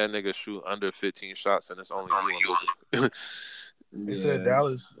game that nigga shoot under 15 shots and it's only you and Luka. They said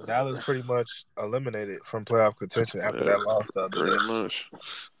Dallas pretty much eliminated from playoff contention after that loss the other day. Pretty much.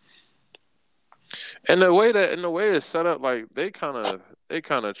 And the way it's set up, like they kind of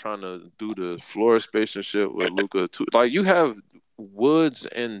trying to do the floor space and shit with Luka too. Like you have Woods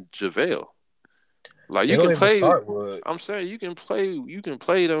and JaVale. Like you can play. I'm saying you can play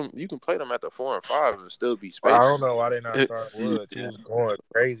them at the 4 and 5 and still be space. I don't know why they not starting Woods. He was going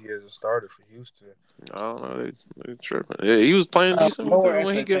crazy as a starter for Houston. I don't know. They tripping. Yeah, he was playing decent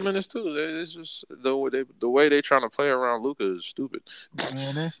when he get minutes too. It's just the way they trying to play around Luka is stupid.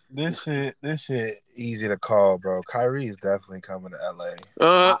 Man, this shit easy to call, bro. Kyrie is definitely coming to LA.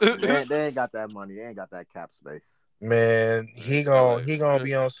 They ain't got that money. They ain't got that cap space. Man, he gonna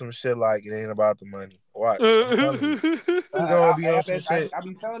be on some shit like it ain't about the money. Watch, I'm telling you, he gonna be on some shit. I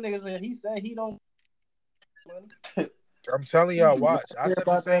be telling niggas that he said he don't money. I'm telling y'all, watch. I said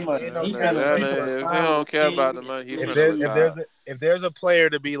the same thing. If he don't care about the money, if there's a player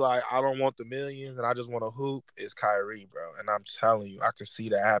to be like, I don't want the millions and I just want to hoop, it's Kyrie, bro. And I'm telling you, I can see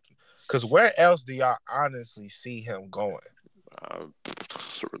that happen. Because where else do y'all honestly see him going?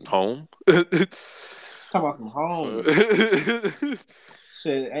 Home. Come on from home.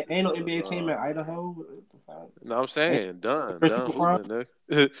 Shit, ain't no NBA team in Idaho. No, I'm saying done hooping,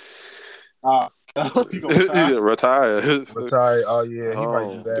 retire. Oh yeah, he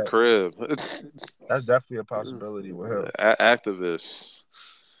might do that. The crib. That's definitely a possibility with him. Activists.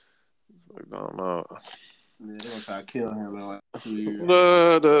 I don't know. Yeah, they're gonna try to kill him in like 2 years.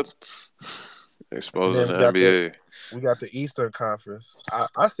 Exposing the NBA. We got the Eastern Conference.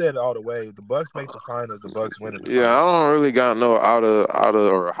 I said it all the way. The Bucks make the finals. The Bucks win it. Yeah, I don't really got no out of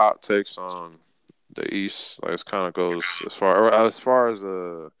or hot takes on the East. Like it kind of goes as far as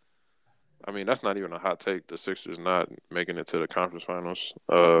I mean, that's not even a hot take. The Sixers not making it to the conference finals.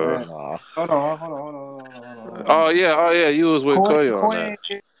 Hold on. Oh yeah. You was with Koy on that.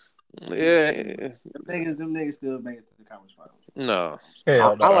 Yeah. Them niggas still make it to the conference finals. No.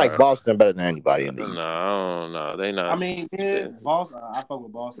 I like Boston better than anybody in the East. No, they not. I mean, Boston. I fuck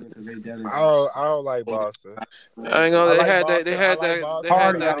with Boston because they done it. I don't like Boston. I ain't gonna. They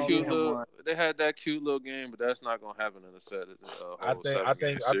had that cute little game, but that's not gonna happen in a set. I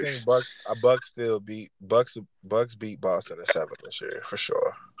think Bucks still beat Bucks beat Boston in 7 this year for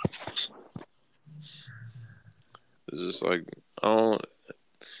sure. It's just like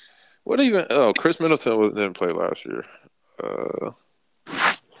what even? Oh, Chris Middleton didn't play last year.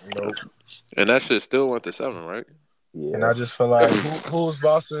 Nope. And that shit still went to 7, right? Yeah. And I just feel like who's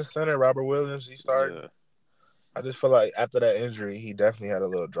Boston's center? Robert Williams. He started. Yeah. I just feel like after that injury, he definitely had a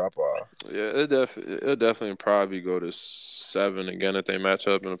little drop off. Yeah, it'll definitely probably go to 7 again if they match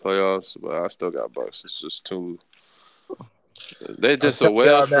up in the playoffs. But I still got Bucks. It's just too. They just a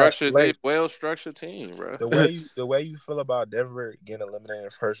well structured team, bro. The way you feel about Denver getting eliminated in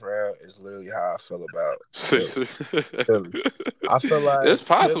the first round is literally how I feel about Philly. I feel like it's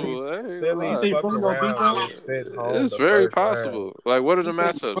possible. Philly's fucking around with sitting home. It's very possible. Round. Like, what are the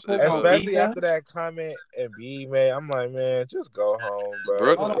matchups? Especially after that comment and B, man, I'm like, man, just go home, bro.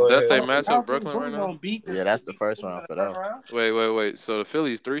 Brooklyn, that's their matchup. Brooklyn right now. Yeah, that's the first round for them. Wait. So the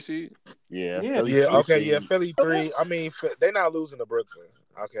Philly's 3 seed. Yeah. Philly 3. I mean, they're not losing to Brooklyn.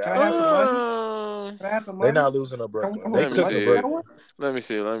 Okay, Can I have some money? They're not losing to Brooklyn. Let me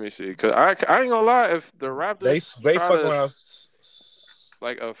see. Cause I ain't gonna lie. If the Raptors they fuck around.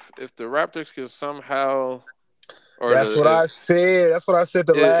 like if the Raptors can somehow, or That's what I said. That's what I said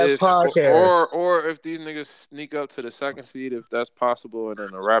the last if podcast. or if these niggas sneak up to the second seed, if that's possible, and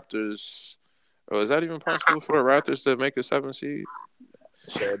then the Raptors. Oh, is that even possible for the Raptors to make a 7 seed?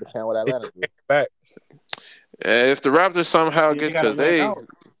 Sure, depend what Atlanta do. Back. If the Raptors somehow get, because they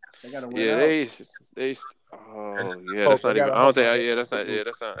gotta win out. They oh yeah, that's not even. I don't think. Yeah, that's not. Yeah,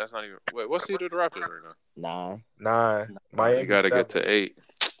 that's not even. Wait, what seed are the Raptors right now? 9. You got to get to 8.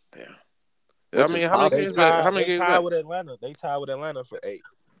 Damn. Which I mean, how many games? How many they games? tied with Atlanta. They tied with Atlanta for 8.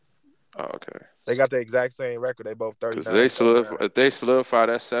 Oh, okay. They got the exact same record. They both 39. Because if they solidify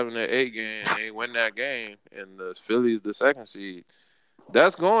that 7 or 8 game, they win that game, and the Phillies the second seed.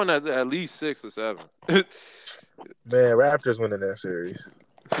 That's going at least 6 or 7. Man, Raptors winning that series.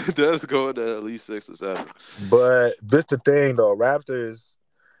 That's going to at least 6 or 7. But this the thing though, Raptors,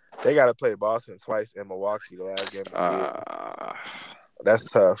 they got to play Boston twice in Milwaukee the last game of the year.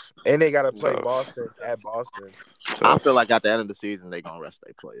 That's tough, and they got to play Boston at Boston. Tough. I feel like at the end of the season they gonna rest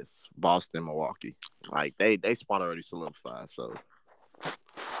their players. Boston, Milwaukee, like they spot already solidified. So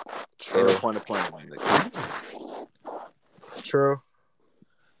ain't no point of playing like niggas. True.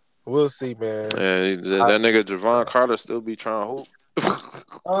 We'll see, man. Yeah, that nigga Javon Carter still be trying to hoop. He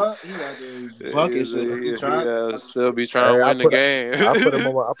got the bucket shit. He still be trying to win the game. I put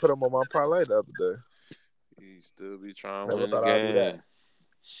him on my parlay the other day. He still be trying to win the game.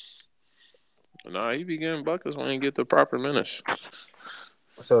 Nah, he be getting buckets when he get the proper minutes.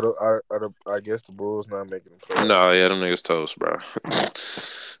 So I guess the Bulls not making the play. No, yeah, them niggas toast, bro.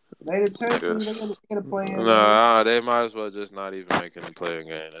 They the 10 seed. They gonna play in. Nah, they might as well just not even making the playing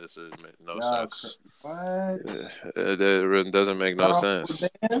game. This makes no sense. What? It doesn't make no sense.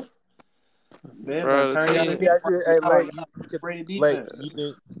 Bro,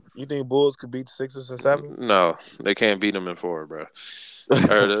 you think Bulls could beat the Sixers in 7? No, they can't beat them in 4, bro.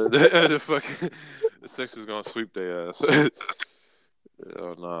 The Sixers gonna sweep their ass.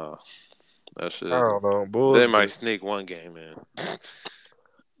 Oh no, that shit. I don't know. Bulls. They might sneak one game in.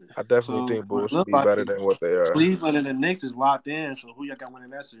 I definitely think Bulls should be better than what they are. Cleveland and the Knicks is locked in. So who y'all got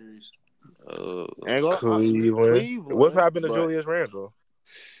winning that series? Cleveland. What's happened to Julius Randle?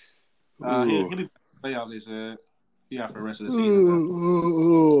 He'll be playoffs. They said he out for the rest of the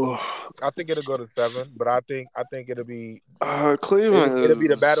season. I think it'll go to 7, but I think it'll be Cleveland. It'll be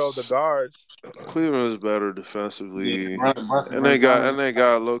the battle of the guards. Cleveland is better defensively, and they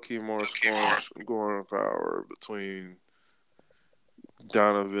got low key more scoring power between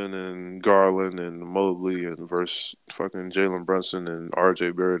Donovan and Garland and Mobley and versus fucking Jalen Brunson and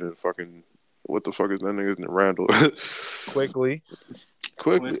RJ Barrett and fucking what the fuck is that nigga Randall? Quickly.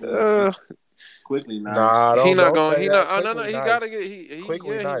 Nice. Nah, he not going. He not. No. He gotta get. He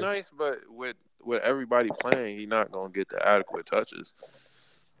nice, but with everybody playing, he not gonna get the adequate touches.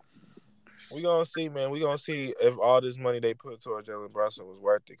 We gonna see, man. We gonna see if all this money they put towards Jalen Brunson was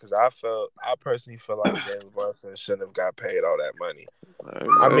worth it. Because I personally feel like Jalen Brunson shouldn't have got paid all that money.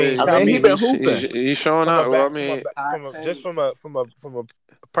 I mean, he been hooping. He's showing out. From a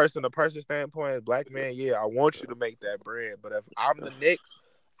person to person standpoint, as black man, yeah, I want you to make that bread. But if I'm the Knicks,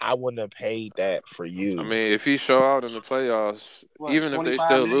 I wouldn't have paid that for you. I mean, if he show out in the playoffs, even if they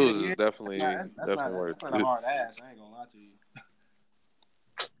still lose, it's definitely worth it. That's not a hard ass. I ain't gonna lie to you.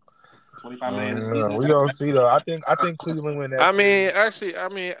 25 million a season. We gonna see though. I think Cleveland win that. I mean,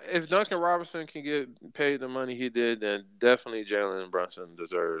 if Duncan Robinson can get paid the money he did, then definitely Jalen Brunson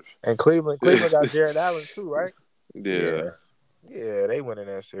deserves. And Cleveland got Jared Allen too, right? Yeah, they winning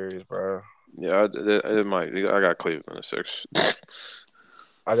that series, bro. Yeah, it might. I got Cleveland in 6.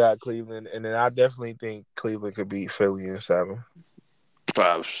 I got Cleveland, and then I definitely think Cleveland could beat Philly in 7.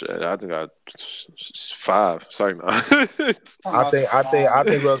 5 shit. I think I 5. Sorry, no. I think.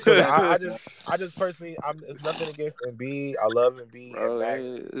 Well, I just personally, it's nothing against Embiid. I love Embiid and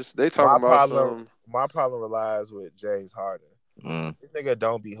Max. They talking about my problem relies with James Harden. This nigga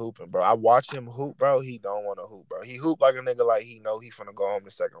don't be hooping, bro. I watch him hoop, bro. He don't want to hoop, bro. He hoop like a nigga like he know he finna go home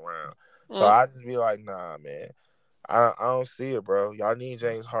the second round. So I just be like, nah, man. I don't see it, bro. Y'all need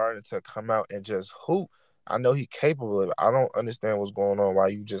James Harden to come out and just hoop. I know he's capable of it. I don't understand what's going on. Why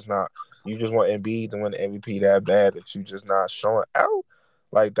you just want Embiid to win the MVP that bad that you just not showing out?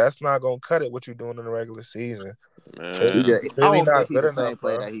 Like, that's not gonna cut it. What you're doing in the regular season, man. Really not good enough, same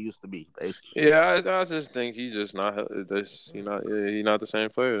player that he used to be. Basically. Yeah, I just think he's just not. He's not the same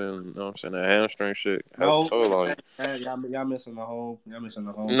player. Then you know what I'm saying, that hamstring shit has a toll on you. Y'all missing the whole.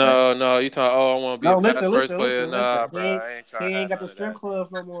 No, you talking? Oh, I want to be a first player. Nah, bro, I ain't trying. He ain't got the strip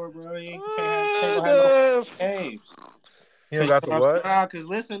clubs no more, bro. He can't have no games. He don't got the what? Because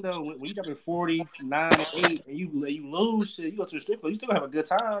listen though, when you up at 49-8 and you lose shit, you go to the strip club, you still gonna have a good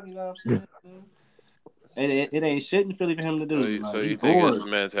time. You know what I'm saying? And it ain't shit in Philly for him to do. So he you think bored. it's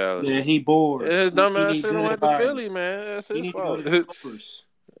mentality? Yeah, he bored. His He dumb ass need should have good went to environment. Philly, man. That's He his need to go fault. to the Clippers.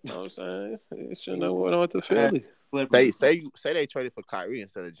 You know what I'm saying? He shouldn't have went to Philly. Say they traded for Kyrie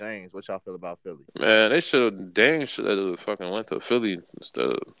instead of James. What y'all feel about Philly? Man, they should have. Dang, should have fucking went to Philly instead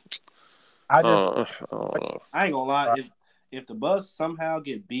of. I just, I don't know. I ain't gonna lie. If the Bucks somehow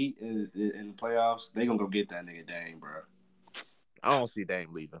get beat in the playoffs, they gonna go get that nigga Dame, bro. I don't see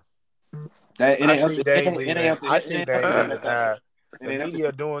Dame leaving. I see Dame leaving now. The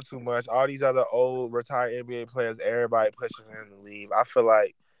media doing too much. All these other old retired NBA players, everybody pushing him to leave. I feel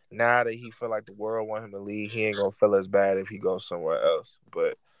like now that he feel like the world want him to leave, he ain't gonna feel as bad if he goes somewhere else.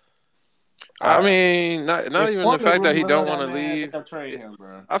 But I mean, not even the fact that he don't want to leave. Him,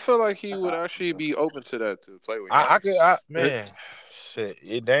 bro. I feel like he would actually be open to that to play with. Man,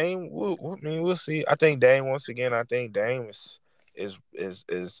 shit. Dame, we'll see. I think Dame once again. I think Dame is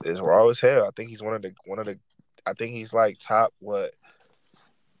raw as hell. I think he's one of the. I think he's like top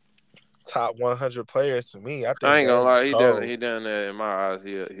 100 players to me. I think I ain't gonna lie, he cold. done that in my eyes.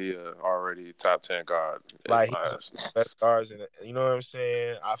 He already top 10 guard. Like he's best guards, you know what I'm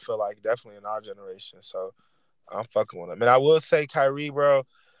saying. I feel like definitely in our generation. So I'm fucking with him. And I will say, Kyrie, bro.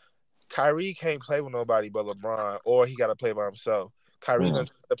 Kyrie can't play with nobody but LeBron, or he got to play by himself. Kyrie done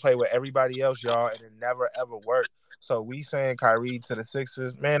tried to play with everybody else, y'all, and it never ever worked. So we saying Kyrie to the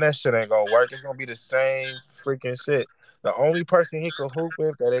Sixers, man, that shit ain't gonna work. It's gonna be the same freaking shit. The only person he could hoop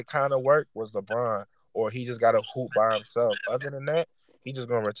with that it kind of worked was LeBron, or he just got to hoop by himself. Other than that, he just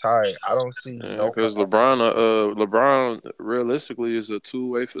gonna retire. I don't see no. Because LeBron realistically is a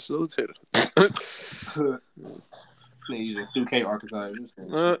two-way facilitator. He's a 2K archetype.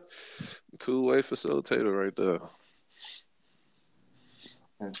 Two-way facilitator right there.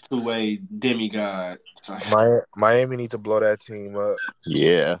 Two-way demigod. Miami need to blow that team up.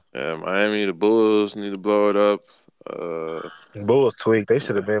 Yeah, Miami, the Bulls need to blow it up. Bulls tweaked. They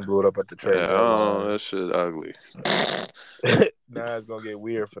should have been blew up at the trade deadline. That shit ugly. Now it's gonna get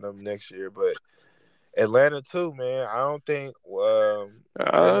weird for them next year, but Atlanta too, man. I don't think Trae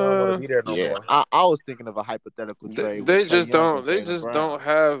Young want to be there no more. I was thinking of a hypothetical trade. They just don't. They just don't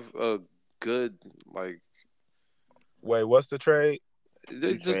have a good like. Wait, what's the trade?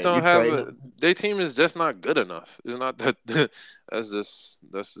 They just don't have their team is just not good enough. It's not that. That's just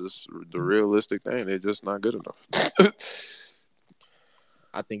the realistic thing. They're just not good enough.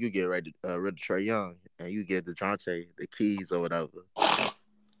 I think you get rid of Trae Young and you get DeJounte the keys or whatever.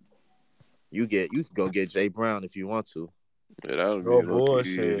 You can go get Jay Brown if you want to. Yeah, that would be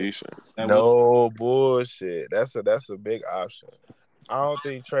bullshit. No bullshit. That's a big option. I don't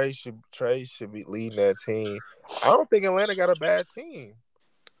think Trae should be leading that team. I don't think Atlanta got a bad team.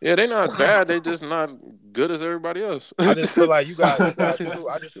 Yeah, they're not bad. They just not good as everybody else. I just feel like you got two.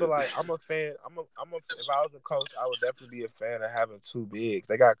 I just feel like I'm a fan. If I was a coach, I would definitely be a fan of having two bigs.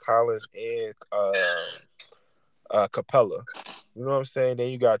 They got Collins and Capella. You know what I'm saying? Then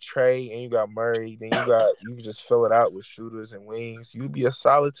you got Trae and you got Murray. Then you can just fill it out with shooters and wings. You'd be a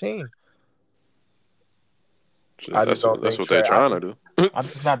solid team. That's what they're trying to do. I'm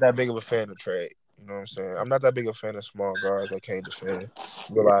just not that big of a fan of Trae. You know what I'm saying? I'm not that big of a fan of small guards that can't defend.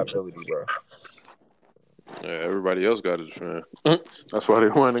 Reliability, bro. Yeah, everybody else got to defend. That's why they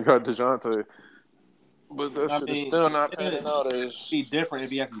went and got DeJounte. But that shit is still not panning out. It'd be different if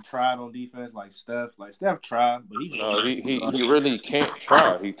he actually tried on defense like Steph. Like Steph tried, but he really can't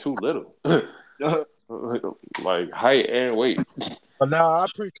try. He too little. Like height and weight. But now I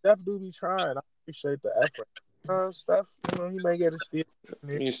appreciate Steph do be trying. I appreciate the effort. Steph, he may get a steal. I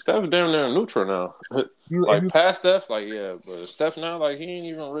mean, Steph damn near neutral now. Past Steph, but Steph now, he ain't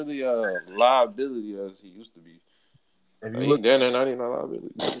even really a liability as he used to be. He damn near not even a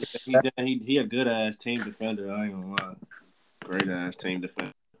liability. He a good ass team defender. I ain't gonna lie, great ass team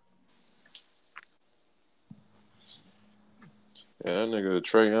defender. Yeah, that nigga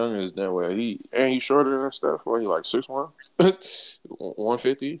Trae Young is that way. He's shorter than Steph. What, he like 6'1",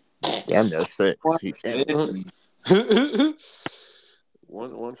 150. Yeah, that's 6. 150,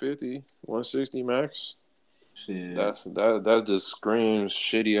 160 max. Shit. That just screams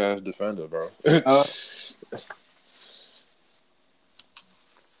shitty ass defender, bro.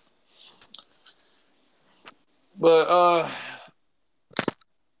 But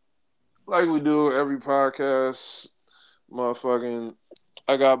like we do every podcast, motherfucking,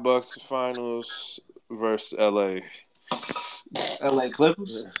 I got Bucks finals versus LA. LA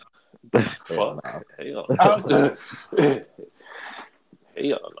Clippers. Fuck. Hell no.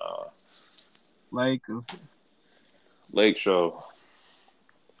 Hell no. Lakers. Lake Show.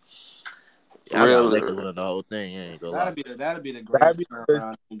 Yeah, I got Lakers winning the whole thing. You ain't gonna lie. That'd be the greatest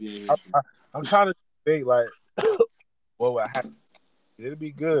turnaround in NBA history. I'm trying to think like what would happen. It'd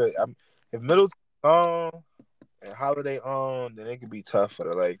be good. If Middleton's on and Holiday on, then it could be tough for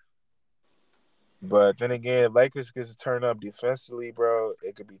the Lakers. But then again, if Lakers gets to turn up defensively, bro,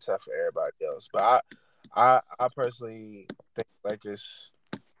 it could be tough for everybody else. But I personally think Lakers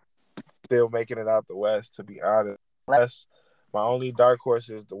still making it out the West. To be honest, my only dark horse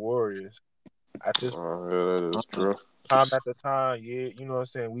is the Warriors. At this that is true. Time after time, yeah, you know what I'm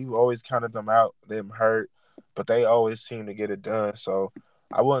saying. We've always counted them out, them hurt, but they always seem to get it done. So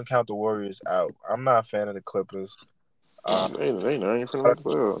I wouldn't count the Warriors out. I'm not a fan of the Clippers. They not even finna make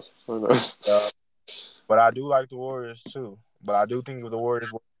playoffs. But I do like the Warriors too. But I do think if the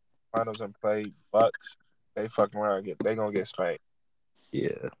Warriors win the finals and play Bucks, they fucking around they gonna get spanked.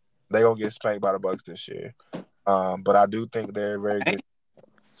 Yeah, they gonna get spanked by the Bucks this year. But I do think they're very good.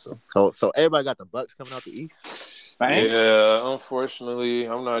 So everybody got the Bucks coming out the East. Yeah, unfortunately,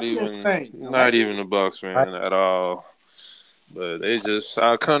 I'm not even a Bucks fan at all. But they just,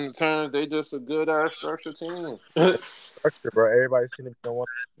 I come to terms, they just a good ass structured team. Structure, bro. Everybody seen it on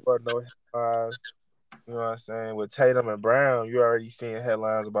one, no headlines. You know what I'm saying? With Tatum and Brown, you already seeing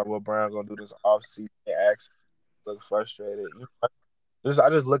headlines about what Brown gonna do this offseason. Look frustrated. I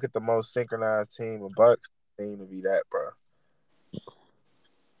just look at the most synchronized team, and Bucks seem to be that, bro.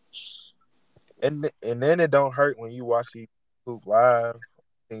 And then it don't hurt when you watch these hoop live,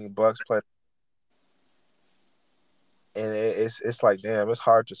 seeing Bucks play, and it's like, damn, it's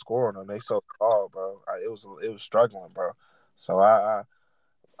hard to score on them. They so tall, bro. It was struggling, bro. So I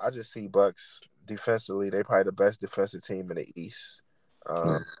just see Bucks defensively. They probably the best defensive team in the East.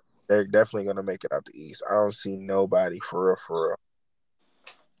 They're definitely gonna make it out the East. I don't see nobody for real.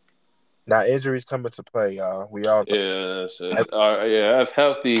 Now injuries come into play, y'all. We all that's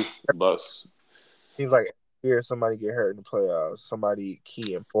healthy Bucks. Seems like every year somebody get hurt in the playoffs. Somebody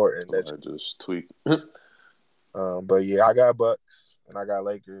key important. That just tweak. But yeah, I got Bucks and I got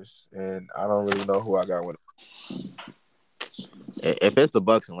Lakers, and I don't really know who I got winning. If it's the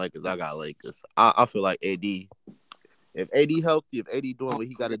Bucks and Lakers, I got Lakers. I feel like AD. If AD healthy, if AD doing what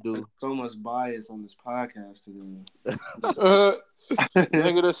he got to do. So much bias on this podcast today.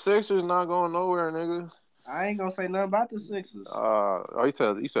 Nigga, the Sixers not going nowhere, nigga. I ain't gonna say nothing about the Sixers.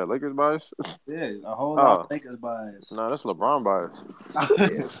 You said Lakers bias? Yeah, a whole lot of Lakers bias. Nah, that's LeBron bias. Yeah,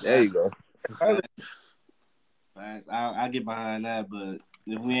 there you go. I get behind that, but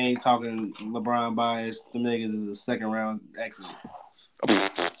if we ain't talking LeBron bias, the niggas is a second round exit.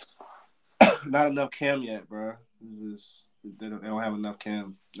 Not enough Cam yet, bro. They don't have enough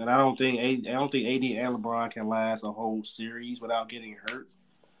Cam, and I don't think AD and LeBron can last a whole series without getting hurt.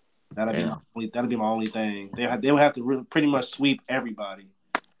 That'll be my only thing. They would have to pretty much sweep everybody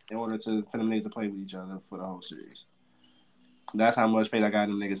in order for them niggas to play with each other for the whole series. That's how much faith I got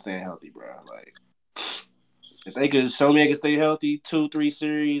in them niggas staying healthy, bro. Like, if they could show me they can stay healthy, 2-3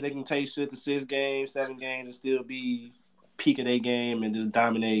 series, they can take shit to 6 games, 7 games, and still be peak of their game and just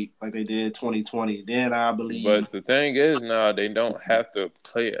dominate like they did 2020. Then I believe. But the thing is, now they don't have to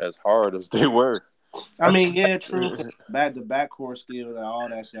play as hard as they were. I mean, yeah, true. The backcourt skill, all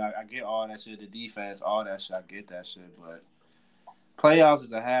that shit. I get all that shit. The defense, all that shit. I get that shit. But playoffs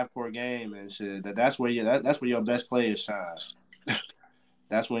is a half-court game and shit. That's where your best players shine.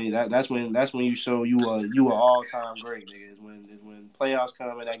 That's when you show you are all-time great, nigga. Is when playoffs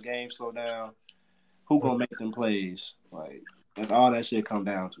come and that game slow down. Who gonna make them plays? Like, that's all that shit come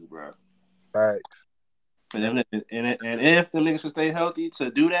down to, bro. Facts. And if the niggas should stay healthy to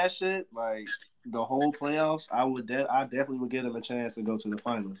do that shit, like the whole playoffs, I definitely would give them a chance to go to the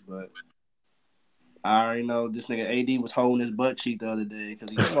finals. But I already know this nigga AD was holding his butt cheek the other day because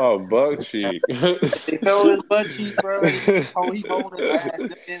he butt cheek. He holding his butt cheek, bro. He holding his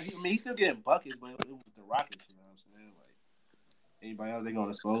ass. He's still getting buckets, but it was the Rockets. You know what I'm saying? Like anybody else, they gonna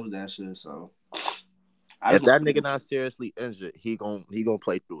expose that shit. So. If that nigga not seriously injured, he gon'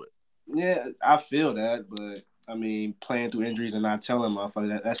 play through it. Yeah, I feel that, but I mean, playing through injuries and not telling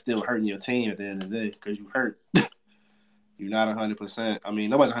motherfucker that's still hurting your team at the end of the day because you hurt. You're not 100%. I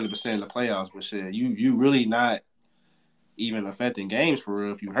mean, nobody's 100% in the playoffs, but shit, you really not even affecting games for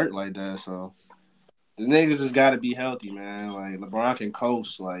real if you hurt like that. So the niggas has got to be healthy, man. Like LeBron can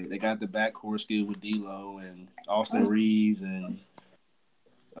coast. Like they got the backcourt skill with D'Lo and Austin Reeves and.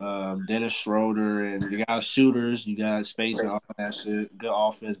 Dennis Schroeder, and you got shooters, you got space and all that shit. Good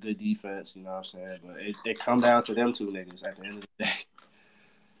offense, good defense, you know what I'm saying? But it come down to them two niggas at the end of the day.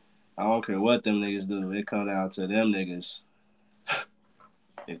 I don't care what them niggas do. It come down to them niggas.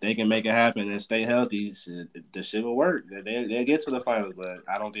 If they can make it happen and stay healthy, the shit will work. They'll get to the finals, but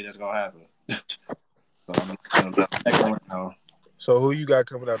I don't think that's gonna happen. So I'm gonna second round. So who you got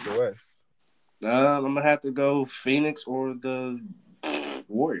coming out the West? I'm gonna have to go Phoenix or the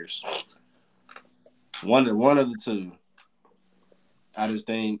Warriors. One of the two. I just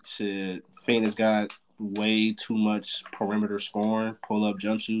think Phoenix got way too much perimeter scoring, pull up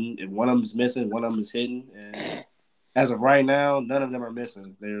jump shooting. If one of them is missing, one of them is hitting. And as of right now, none of them are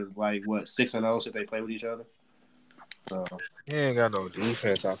missing. They're like 6-0 if they play with each other. So He ain't got no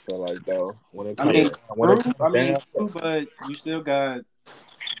defense. I feel like though when it comes down, true, but you still got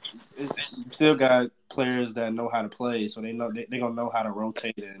players that know how to play, so they know they gonna know how to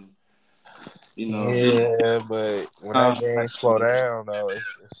rotate and yeah, but when that game slow down though,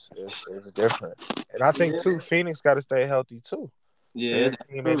 it's different. And I think too, Phoenix got to stay healthy too. Yeah, they're a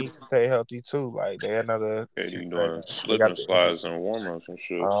team they need to stay healthy too. Like they another team doing slipping slides and warm ups and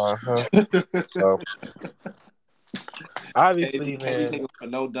shit. So obviously, man,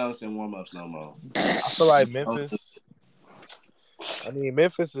 no dunks and warm ups no more. I feel like Memphis. I mean,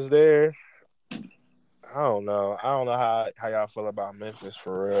 Memphis is there. I don't know how y'all feel about Memphis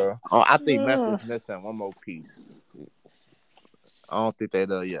for real. Oh, I think Memphis missing one more piece. I don't think they're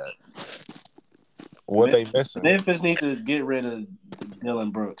there yet. What they missing? Memphis need to get rid of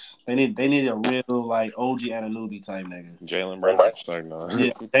Dylan Brooks. They need a real like OG Anunoby type nigga. Jalen Brown.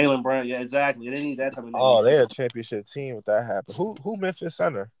 Yeah, Jalen Brown. Yeah, exactly. They need that type of nigga. Oh, they're a championship team if that happens. Who Memphis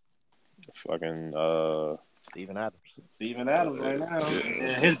center? Fucking Steven Adams. Steven Adams right now. Yeah.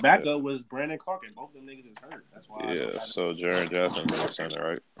 And his backup was Brandon Clark, and both of them niggas is hurt. That's why. Yeah. So Jaren Jackson's the center,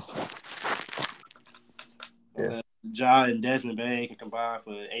 right? Yeah. Ja and Desmond Bain can combine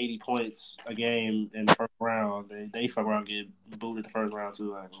for 80 points a game in the first round. They fuck around get booted the first round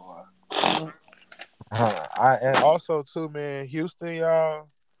too. I ain't gonna lie. And also too, man, Houston, y'all.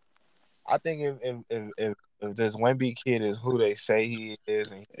 I think if this Wemby kid is who they say he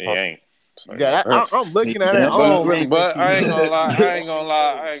is, and he ain't. Yeah, I'm looking at it. I don't really but I ain't gonna lie. I ain't gonna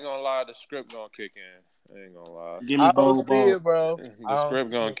lie. The script gonna kick in. I ain't gonna lie. I don't see it, bro. The script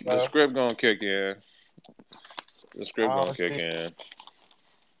gonna kick in. The script gonna kick in.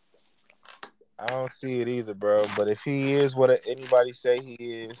 I don't see it either, bro. But if he is what anybody say he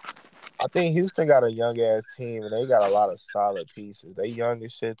is, I think Houston got a young ass team and they got a lot of solid pieces. They young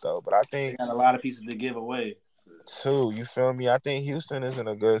as shit though, but I think they got a lot of pieces to give away. Too, you feel me? I think Houston is in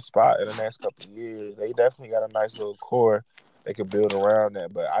a good spot in the next couple of years. They definitely got a nice little core they could build around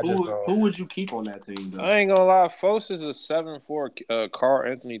that. But I just don't. Who would you keep on that team, though? I ain't gonna lie. Foss is a 7'4"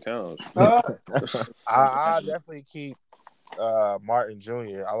 Carl Anthony Towns. I definitely keep Martin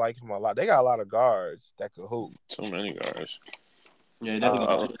Jr. I like him a lot. They got a lot of guards that could hoop. So many guards. Yeah,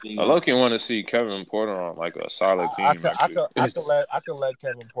 definitely. I look and want to see Kevin Porter on like a solid team. I could let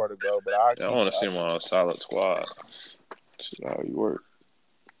Kevin Porter go, but I want to see him on a solid squad. This is how he work.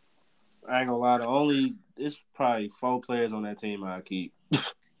 I ain't gonna lie. It's probably 4 players on that team I keep.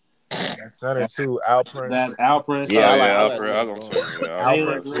 That center too, Alprin. That's Alprin. Yeah,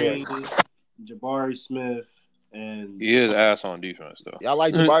 Alprin Green, Jabari Smith. And he is ass on defense though. Y'all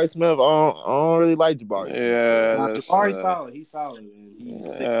like Jabari Smith? I don't really like Jabari Smith. Yeah, Jabari's solid. He's solid, and he's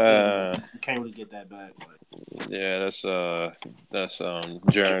 16. You can't really get that back. But. Yeah, that's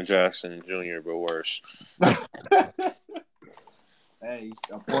Jaren Jackson Jr. but worse. Hey, he's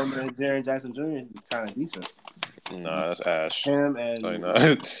a poor man. Jaren Jackson Jr. is kind of decent. Nah, that's ass. Him and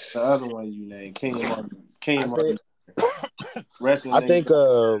the other one you named, Kenyon Martin. I think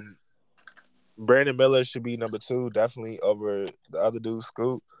Brandon Miller should be number 2, definitely over the other dude,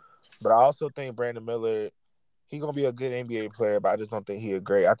 Scoot. But I also think Brandon Miller, he gonna be a good NBA player, but I just don't think he'll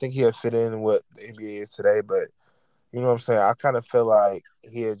great. I think he'll fit in what the NBA is today, but you know what I'm saying? I kind of feel like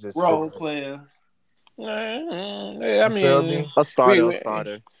he'll just role player. I mean, a starter.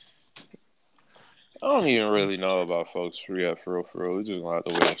 I don't even really know about folks for real. We just gonna have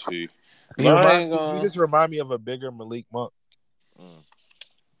to wait and see. You just remind me of a bigger Malik Monk.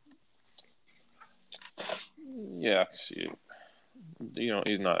 Yeah, I can see it.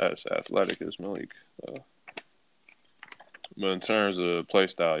 He's not as athletic as Malik. But in terms of play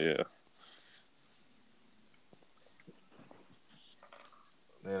style, yeah.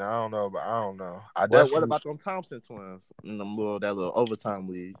 And I don't know. What about them Thompson twins in that little overtime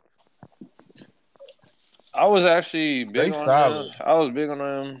league? I was actually big on them. I was big on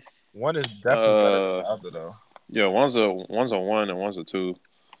them. One is definitely better than the other, though. Yeah, one's a 1 and one's a 2.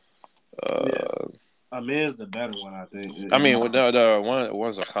 Amir's the better one, I think. I mean,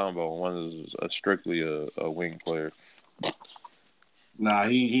 one's a combo. One is strictly a wing player. Nah,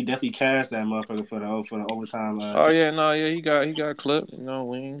 he definitely cashed that motherfucker for the overtime. He got clipped.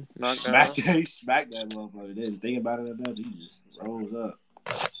 Wing knocked down. He smacked that motherfucker. Didn't think about it enough. He just rose up.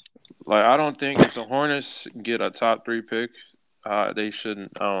 Like I don't think if the Hornets get a top 3 pick, they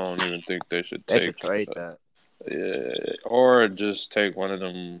shouldn't. I don't even think they should They take. should trade that. Yeah, or just take one of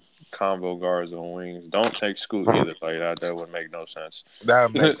them combo guards on wings. Don't take Scoot either. Like that would make no sense.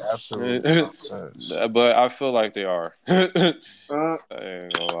 That would make absolutely no sense. But I feel like they are. I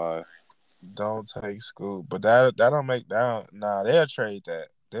ain't gonna lie. Don't take Scoot, but that don't make down. Nah, they'll trade that.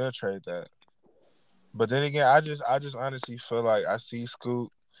 They'll trade that. But then again, I just honestly feel like I see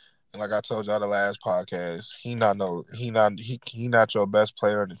Scoot, and like I told y'all the last podcast, he not your best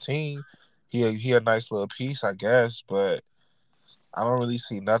player on the team. He a nice little piece, I guess, but I don't really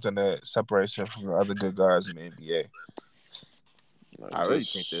see nothing that separates him from the other good guys in the NBA. I really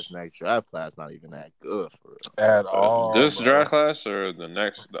think this next draft class not even that good for real. At all. This bro. draft class or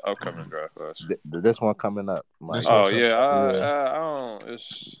the upcoming draft class? This one coming up. Like, I don't.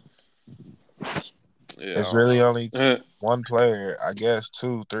 It's really only one player, I guess,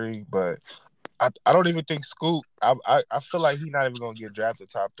 2, 3, but I don't even think Scoot. I feel like he's not even gonna get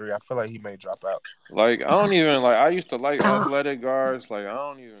drafted top 3. I feel like he may drop out. Like I don't even like. I used to like athletic guards. Like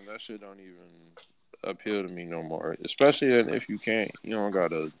that shit don't even appeal to me no more. Especially if you can't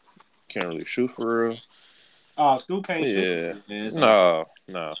really shoot for real. Oh, Scoot can't shoot. Yeah, no.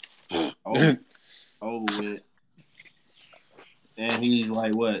 Over with. And he's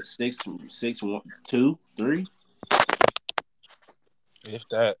like what 6'2", 3? If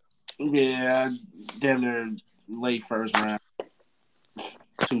that. Yeah, damn near late first round.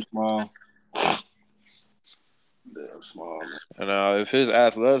 Too small. Damn small. Man. And if his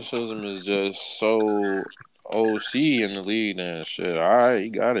athleticism is just so OC in the league, then shit, all right, he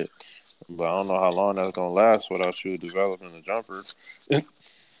got it. But I don't know how long that's gonna last without you developing a jumper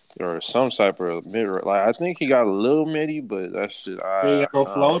or some type of mid. Like I think he got a little midi, but that shit. He got no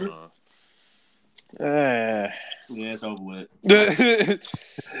floater. Yeah, it's over with.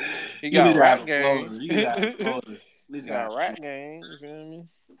 He got rack game. You got floater. He got rack game. You feel me?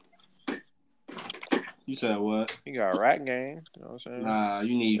 You said what? He got rack game. You know what I'm saying? Nah,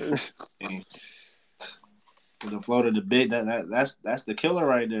 you need the floater, the big. That's the killer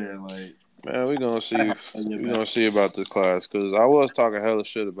right there. Like, man, we gonna see. We gonna see about this class because I was talking hella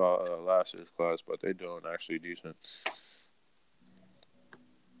shit about last year's class, but they doing actually decent.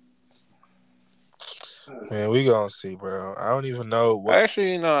 Man, we gonna see, bro. I don't even know what.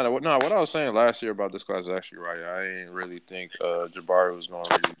 Actually, no. What I was saying last year about this class is actually right. I didn't really think Jabari was going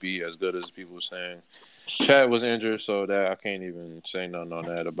to really be as good as people were saying. Chat was injured, so that I can't even say nothing on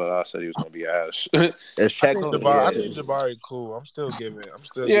that. But I said he was going to be ass. I think Jabari cool. I'm still giving.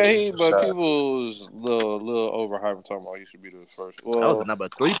 But people was a little overhyped talking about he should be the first. Well, that was a number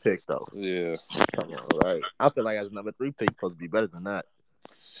 3 pick though. Yeah, come on, right? I feel like as a number 3 pick, supposed to be better than that.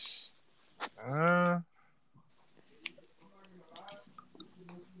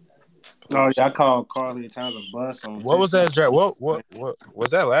 Oh yeah, I called Carly Towns a bus on. What was that draft? What was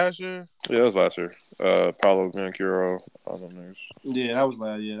that last year? Yeah, it was last year. Paulo Banchero, all them niggas. Yeah, that was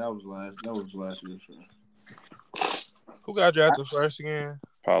last. Yeah, that was last year. Who got drafted first again?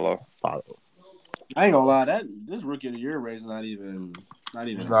 Paulo. I ain't gonna lie, this rookie of the year race is not even.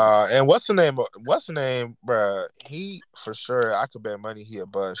 Nah, and what's the name, bruh? He for sure. I could bet money he a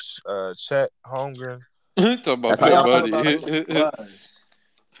bust. Chet Holmgren. Talk about buddy.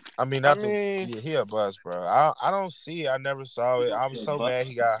 He a bust, bro. I don't see it. I never saw it. I was so mad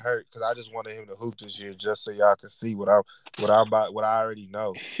he got hurt because I just wanted him to hoop this year just so y'all can see what I already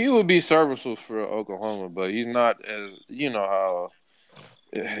know. He would be serviceable for Oklahoma, but he's not as how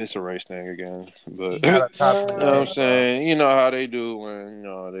it's a race thing again. But you know what I'm saying, you know how they do when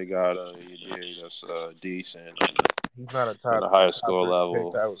they got a ED that's decent. He's not a top the high school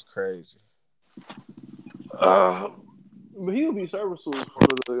level. That was crazy. But he'll be serviceable for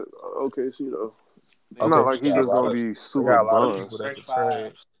the OKC though. It's not like he's just gonna be super bums.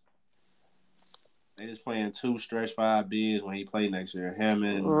 They just playing 2 stretch 5 bigs when he play next year. Him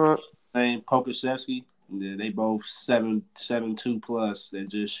and Pokashevsky. They both 7'2" plus that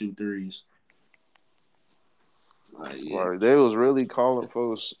just shoot threes. Right, they was really calling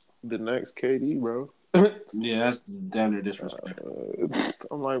folks the next KD, bro. Yeah, that's damn near disrespect.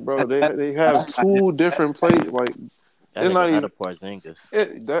 I'm like, bro, they have 2 different plays. Like, it's not even Porzingis.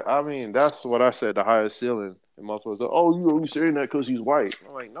 That's what I said. The highest ceiling. And most people say, "Oh, you saying that because he's white?"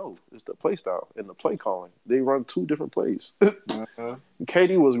 I'm like, no, it's the play style and the play calling. They run 2 different plays.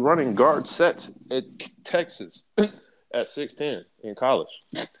 KD was running guard sets at Texas at 6'10" in college.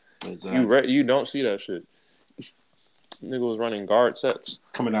 Exactly. You don't see that shit. Nigga was running guard sets.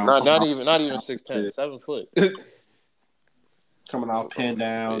 Coming out. Not even 6'10", 7 foot. Coming off pin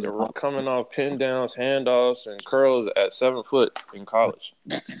downs. Coming off pin downs, handoffs, and curls at 7 foot in college.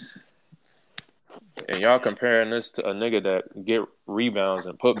 And y'all comparing this to a nigga that get rebounds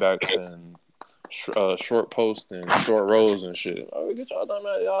and putbacks and short posts and short rolls and shit. Oh, get y'all done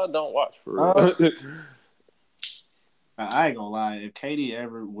that. Y'all don't watch for real. I ain't gonna lie. If KD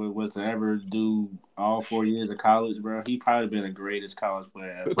ever was to ever do all 4 years of college, bro, he probably been the greatest college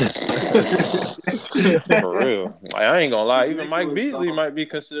player ever. For real. Like, I ain't gonna lie. Even Mike Beasley might be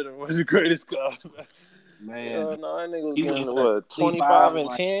considered one of the greatest college. Man, no, that nigga was getting what 25 and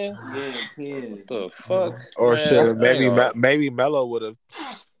 10. Yeah, 10. What the fuck? Or man, shit, maybe Melo would have.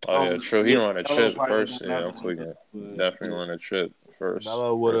 Oh yeah, true. He run a chip first. Yeah, I'm tweaking. Definitely run a chip first.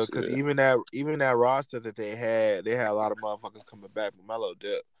 Melo would have, because even that roster that they had a lot of motherfuckers coming back, but Melo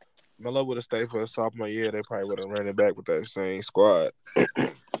did. Melo would have stayed for a sophomore year. They probably would have ran it back with that same squad.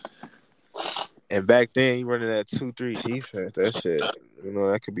 And back then, you running that 2-3 defense. That shit,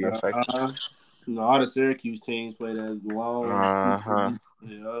 that could be effective. All the Syracuse teams play that long.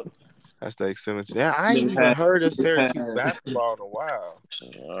 Yep. That's the excellence. Yeah, I ain't even heard of Syracuse basketball in a while.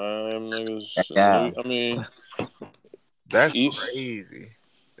 I mean, that's crazy.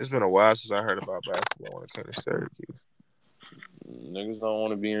 It's been a while since I heard about basketball when it came to Syracuse. Niggas don't want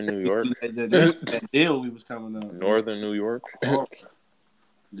to be in New York. That deal we was coming up. Northern New York.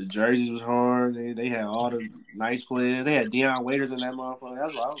 The jerseys was hard. They had all the nice players. They had Deion Waiters in that motherfucker.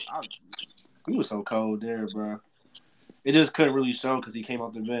 That's why he was so cold there, bro. It just couldn't really show because he came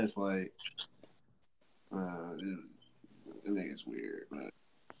off the bench. Like, it nigga's weird, but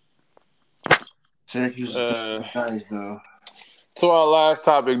Syracuse is nice though. To our last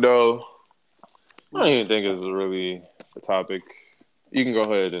topic, though, I don't even think it's really a topic. You can go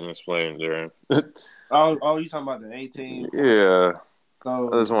ahead and explain, Darren. Oh, you talking about the 18? Yeah.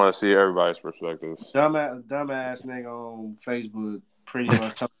 So, I just want to see everybody's perspective. Dumbass nigga on Facebook pretty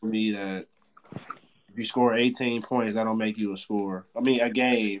much told me that if you score 18 points, that don't make you a scorer. I mean, a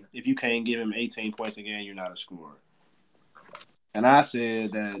game. If you can't give him 18 points a game, you're not a scorer. And I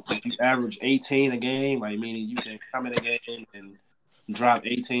said that if you average 18 a game, like meaning you can come in a game and drop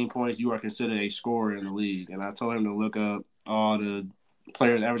 18 points, you are considered a scorer in the league. And I told him to look up all the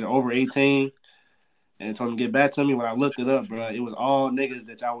players averaging over 18 and told him to get back to me. When I looked it up, bro, it was all niggas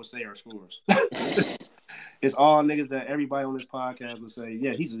that y'all would say are scorers. It's all niggas that everybody on this podcast would say,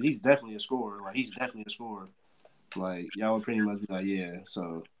 yeah, he's definitely a scorer. Like, he's definitely a scorer. Like, y'all would pretty much be like, yeah.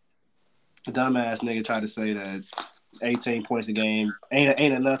 So, the dumbass nigga tried to say that 18 points a game ain't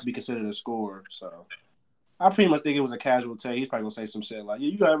enough to be considered a scorer. So, I pretty much think it was a casual take. He's probably going to say some shit like, yeah,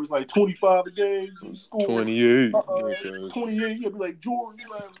 you got average like 25 a game. You score 28. 28. You'll be like, Jordan,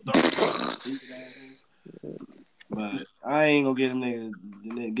 you average 30. But I ain't gonna get a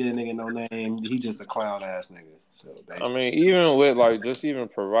nigga no name. He just a clown ass nigga. So basically. I mean, even with like just even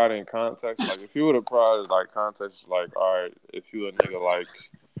providing context, like if you would have provided like context, like all right, if you a nigga like,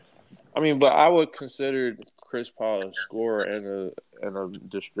 I mean, but I would consider Chris Paul a scorer and a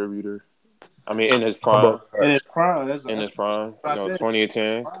distributor. I mean, in his prime. In his prime,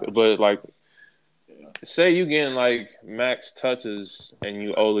 2010. But like, say you getting like max touches and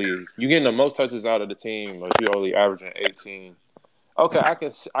you getting the most touches out of the team, but you only averaging 18. Okay, I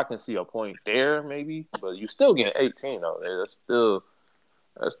can see a point there maybe, but you still getting 18 though. That's still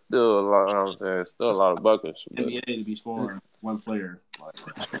a lot. You know what I'm saying, still a lot of buckets. NBA to be scoring one player.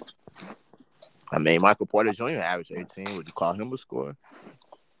 I mean, Michael Porter Jr. averaged 18. Would you call him a scorer?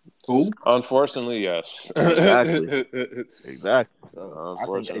 Who? Unfortunately, yes. Exactly. So,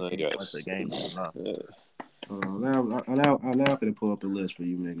 unfortunately, yes. A game is enough. Yeah. Now I'm gonna pull up the list for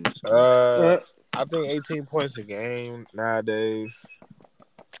you niggas. I think 18 points a game nowadays.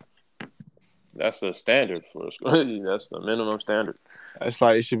 That's the standard for a score. That's the minimum standard. It's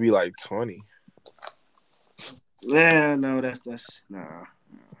like it should be like 20. Yeah, no, that's nah.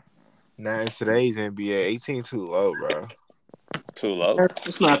 Now in today's NBA, 18 too low, bro. Too low?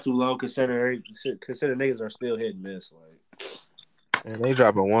 It's not too low. Consider niggas are still hit and miss. Like, and they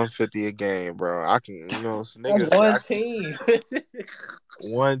dropping 150 a game, bro. I can, niggas. That's one team.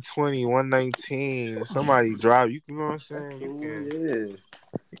 120, 119. Somebody drop. You know what I'm saying? You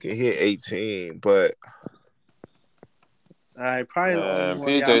can hit 18, but.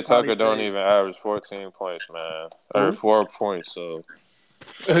 Probably PJ Tucker don't even average 14 points, man. Or 4 points, so.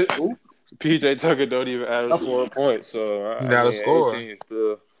 PJ Tucker don't even average 4 points, so he's not a scorer. 18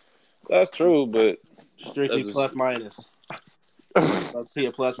 still, that's true, but strictly plus minus. Be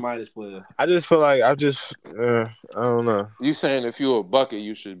a plus minus player. I just feel like I don't know. You saying if you're a bucket,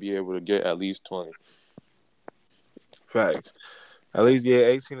 you should be able to get at least 20. Facts. At least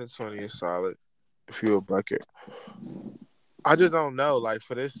 18 to 20 is solid. If you a bucket. I just don't know. Like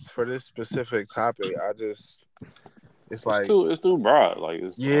for this specific topic, it's like it's too broad. Like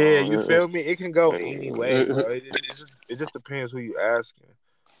you feel me? It can go any way, bro. It just depends who you asking.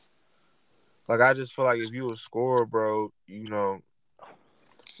 Like I just feel like if you a scorer, bro, you're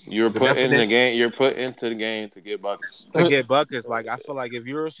put in the game. You're put into the game to get buckets. To get buckets, like I feel like if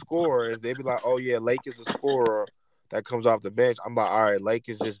you're a scorer, if they be like, "Oh yeah, Lake is a scorer that comes off the bench," I'm like, "All right, Lake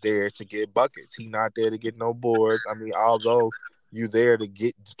is just there to get buckets. He not there to get no boards. I mean, although you there to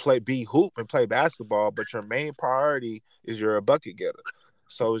be hoop and play basketball, but your main priority is you're a bucket getter.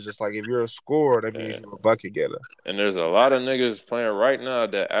 So it's just like if you're a scorer, that means you're a bucket getter. And there's a lot of niggas playing right now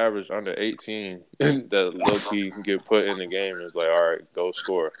that average under 18 that low key can get put in the game and is like, all right, go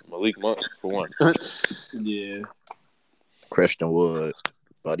score. Malik Monk for one. Yeah. Christian Wood,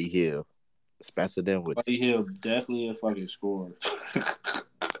 Buddy Hill, Spencer Dinwiddie. Buddy Hill definitely a fucking scorer.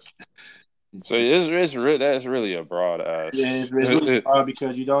 So that's really a broad ass. Yeah, it's really broad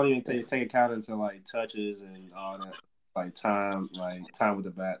because you don't even take account into like touches and all that, like time with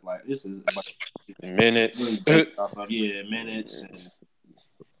the bat. Like this is like minutes. Really off of, minutes and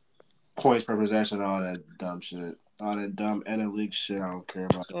points per possession, all that dumb shit, all that dumb analytics shit. I don't care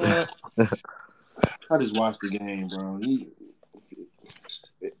about. I just watched the game, bro.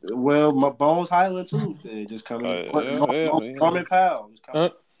 My Bones Highland too. Shit, just coming. Norman Powell just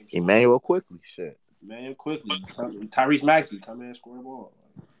coming. Emmanuel Quickly, shit. Emmanuel Quickly, Tyrese Maxey come in and score the ball.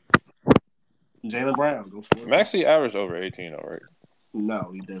 Jaylen Brown go score. Maxey averaged over 18, though, right?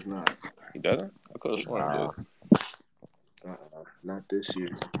 No, he does not. He doesn't. I could have sworn he did. Not this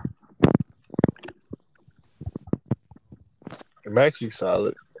year. Maxey's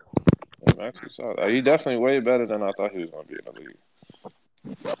solid. Maxey's solid. He definitely way better than I thought he was going to be in the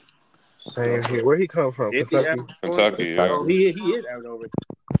league. Same here. Where he come from? Kentucky. Yeah. Oh, he is out over.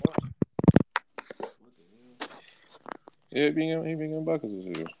 Yeah, he been getting buckets this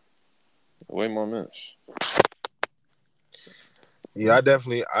year. Way more minutes. Yeah, I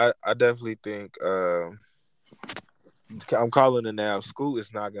definitely think I'm calling it now. Scoot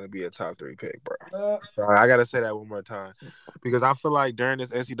is not going to be a top 3 pick, bro. Sorry, I got to say that one more time because I feel like during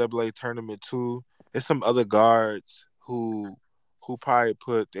this NCAA tournament too, there's some other guards who probably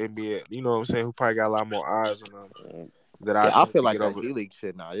put the NBA. You know what I'm saying? Who probably got a lot more eyes on them. I feel like that G League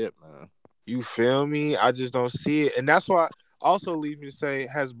shit not it, man. You feel me? I just don't see it, and that's why. Also, leave me to say,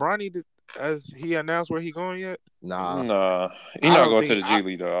 has he announced where he going yet? Nah. He not going to the G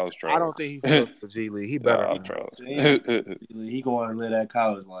League though. I was trying. I don't think he goes to the G League. He better. He going to live that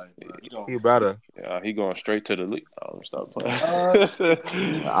college life. He better. Yeah, he going straight to the league. I'm stop playing.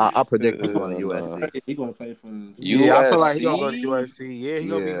 I predict he's going to USC. He going to play for. Yeah, I feel like he going to go to USC. Yeah, he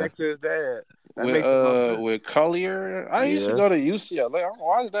going to be next to his dad. That makes the most sense. With Collier, I used to go to UCLA.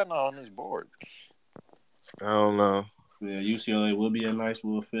 Why is that not on this board? I don't know. Yeah, UCLA will be a nice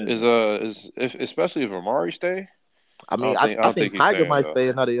little fit. Especially if Amari stay. I mean, I think Tiger might stay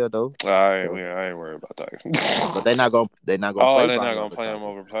another year though. I ain't worried about Tiger. But they're not gonna. They're not gonna play him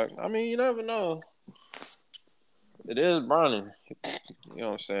over Tiger. I mean, you never know. It is Bronny. You know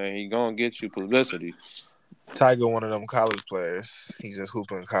what I'm saying? He gonna get you publicity. Tiger, one of them college players. He's just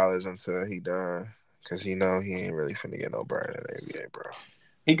hooping college until he done, cause he ain't really finna get no burn in the NBA, bro.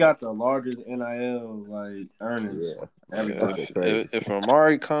 He got the largest NIL earnings. Yeah. If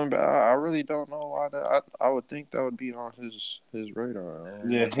Amari come back, I really don't know why that. I would think that would be on his radar.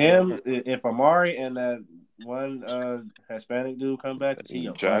 Yeah, him. If Amari and that one Hispanic dude come back,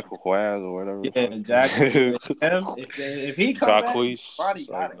 Jack Huaz or whatever. Yeah, Jack. Him. If he come back, Bronny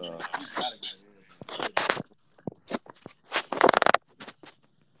got it.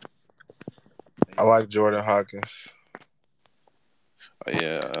 I like Jordan Hawkins.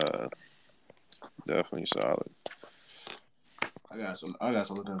 Yeah, definitely solid. I got some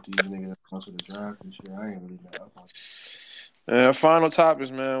looking up to these niggas that wants to the draft and shit. I ain't really know. Yeah, final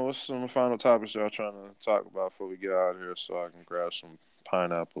topics, man. What's some final topics y'all trying to talk about before we get out of here so I can grab some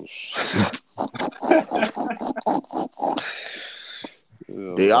pineapples?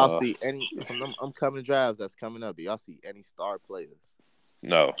 Do y'all see any from them upcoming drafts that's coming up? Do y'all see any star players?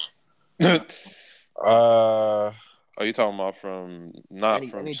 No. Are you talking about from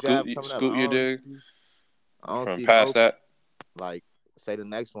Scoot you dig? From past that? Like, say the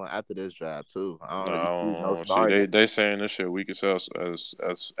next one after this draft too. I don't see. They saying this shit weak as hell as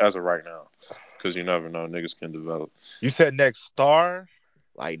of right now, because you never know, niggas can develop. You said next star,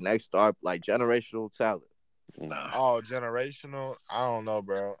 like generational talent. Nah. Oh, generational. I don't know,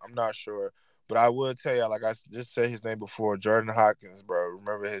 bro. I'm not sure. But I will tell y'all, like I just said his name before, Jordan Hawkins, bro.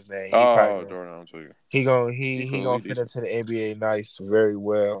 Remember his name. He Oh, probably Jordan, I'm tweaking. he gonna fit into the NBA nice very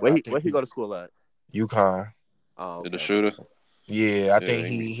well. Where he go to school at? UConn. Oh, okay. The shooter. Yeah, I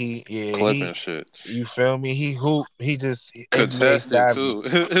think clipping shit. You feel me? He just NBA Contested savvy.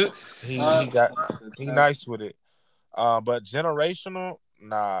 too. he nice with it. But generational,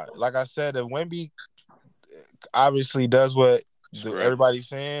 nah. Like I said, if Wemby obviously does what everybody's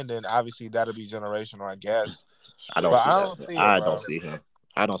saying, then obviously that'll be generational, I guess. I don't see that. I don't see him.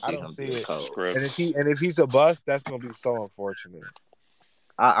 I don't see him being cold. Script. And if he's a bust, that's gonna be so unfortunate.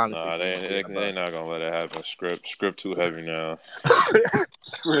 I honestly they not gonna let it happen. Script too heavy now.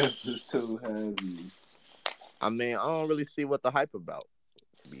 Script is too heavy. I mean, I don't really see what the hype about.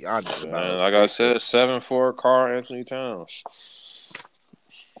 To be honest, Man, like I said, 7'4" Karl Anthony Towns.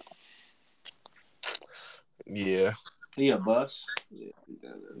 Yeah. He a bust.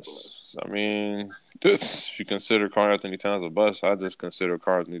 I mean, if you consider Karl Anthony Towns a bust, I just consider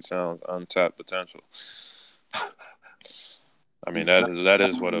Karl Anthony Towns untapped potential. I mean, that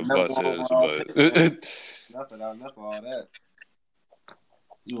is what a bust is, but enough of all that.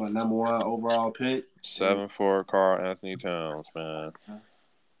 You a number one overall pick? 7'4" Karl Anthony Towns, man.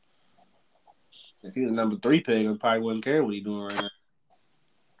 If he was number 3 pick, I probably wouldn't care what he's doing right now.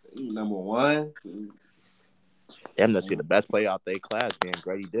 He was number 1. Them to see the best player out their class being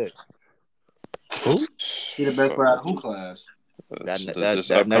Grady Dick. Who? He the best player out of who class? That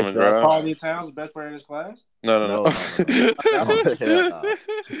upcoming draft. Karl Anthony Towns the best player in his class? No.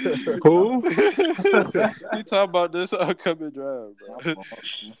 Who? You talk about this upcoming draft, bro.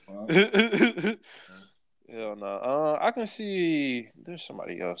 Hell no. I can see there's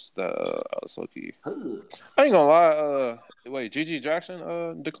somebody else that I was lucky. I ain't gonna lie. Wait, Gigi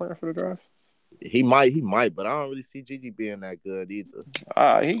Jackson declaring for the draft? He might, but I don't really see Gigi being that good either.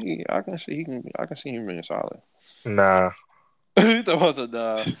 I can see him being solid. Nah. That wasn't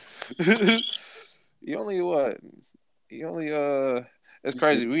nah. He only what? He only It's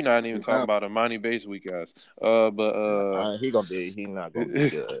crazy. We not even talking about Imani Bates weak ass. But he not gonna be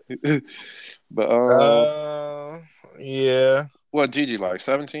good. But yeah. What Gigi like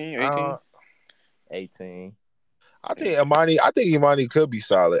 17, 18? 18. I think Imani could be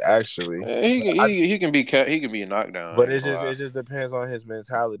solid actually. He can be a knockdown. But it just depends on his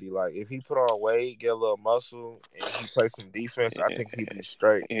mentality. Like if he put on weight, get a little muscle, and he play some defense, I think he'd be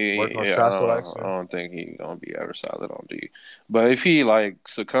straight. Work on shot selection. I don't think he's gonna be ever solid on D. But if he like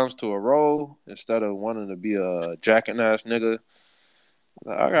succumbs to a role instead of wanting to be a jacking ass nigga,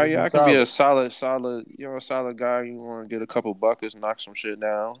 I can be a solid guy. You want to get a couple buckets, knock some shit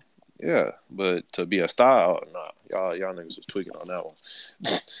down. Yeah, but to be a star, nah, y'all niggas was tweaking on that one.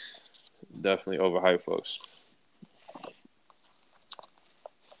 Definitely overhyped, folks.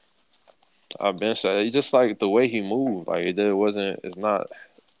 I've been saying just like the way he moved, like it's not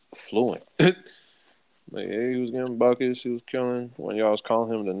fluent. Like he was getting buckets, he was killing when y'all was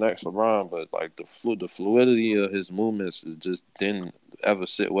calling him the next LeBron, but like the fluidity of his movements just didn't ever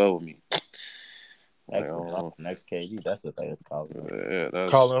sit well with me. Next KD, that's what they was calling. Yeah, that's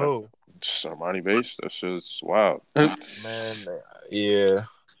calling who? Somebody base. That shit's wild. Man, yeah.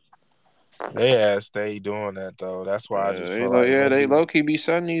 They ass stay doing that though. That's why I just feel like they low key be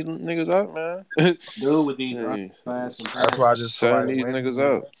setting these niggas up, man. Dude, with these that's why I just feel like these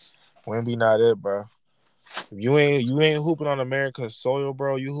niggas up. Wemby not it, bro. If you ain't hooping on American soil,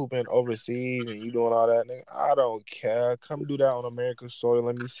 bro. You hooping overseas and you doing all that, nigga. I don't care. Come do that on American soil.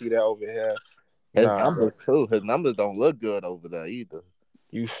 Let me see that over here. His numbers too. His numbers don't look good over there either.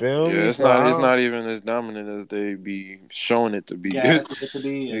 You feel me? It's not even as dominant as they be showing it to be. Yeah, that's what it could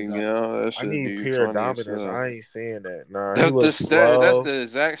be. That I need pure dominance. I ain't saying that. Nah, that's the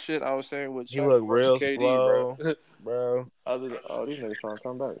exact shit I was saying with Chuck. He look real KD, slow, bro. These niggas trying to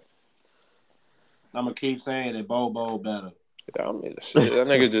come back. I'm gonna keep saying it. Bobo better. Yeah, I mean, shit, that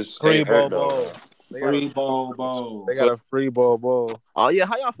nigga just stay hurt though. Free Bobo. They got a free Bobo. Oh yeah,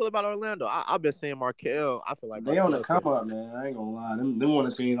 how y'all feel about Orlando? I've been seeing Markel. I feel like they on the come up, man. I ain't gonna lie. Them one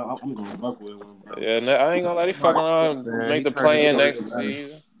of the teams I'm gonna fuck with them, bro. Yeah, I ain't gonna let he fuck around make the play in next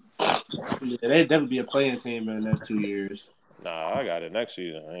season. Yeah, they definitely be a playing team in the next 2 years. Nah, I got it next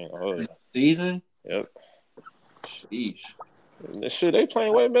season. I ain't gonna hold it. Season? Yep. Sheesh. This shit, they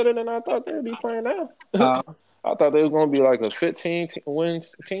playing way better than I thought they'd be playing now. I thought they were gonna be like a 15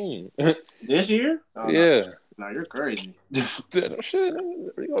 wins team. This year? Yeah. No, you're crazy. Shit,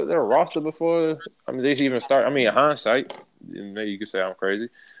 they're roster before. I mean, they even start. I mean, in hindsight, maybe you could say I'm crazy.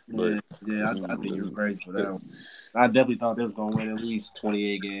 But I think you're crazy for that one. I definitely thought they was gonna win at least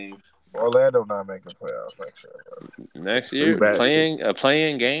 28 games. Orlando not making playoffs next year. Next year, a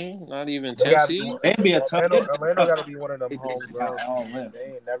playing game, not even 10 seed. Orlando got to be one of them homegrown teams. They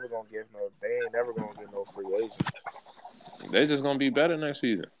ain't never gonna get no free agents. They just gonna be better next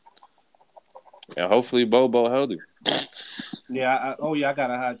season. And hopefully Bobo healthy. Yeah, I got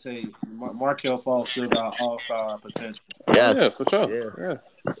a hot take. Markelle Fultz still got all-star potential. Yes. Oh, yeah, for sure. Yeah.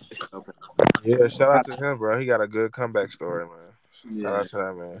 Okay. Yeah, shout out to him, bro. He got a good comeback story, man. Shout out to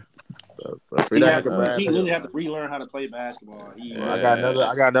that man. He really had to relearn how to play basketball. I got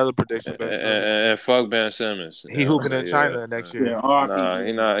another prediction. And fuck Ben Simmons. He hooping in China next year. Nah,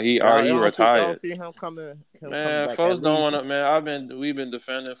 he not. He retired. Y'all see him coming. Man, folks don't want to. Man, we've been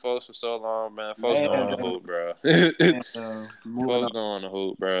defending folks for so long, man. Folks don't want to hoop, bro. Folks don't want to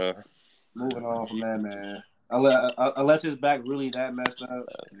hoop, bro. Moving on from that, man. Unless his back really that messed up,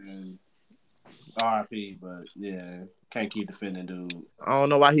 and RIP. But yeah, can't keep defending, dude. I don't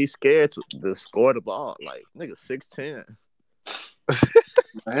know why he's scared to score the ball. Like nigga, 6'10".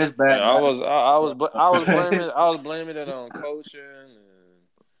 His back. I was blaming it on coaching and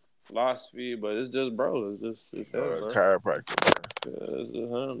philosophy, but it's just bro. It's him, bro. Chiropractor. It's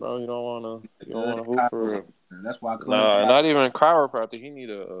just him, bro. You don't want to hoop for real. That's why. Not even a chiropractor. He need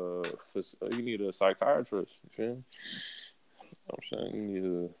a psychiatrist. You feel me? I'm saying you need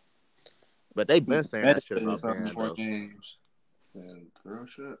a. But they been saying that shit about Bam, games. And throw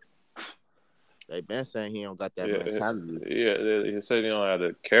shit. They been saying he don't got that mentality. Yeah, he said he don't have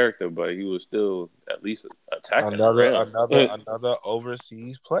the character, but he was still at least attacking. Another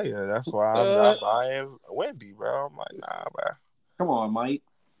overseas player. That's why I'm not buying Wemby, bro. I'm like, nah, bro. Come on, Mike.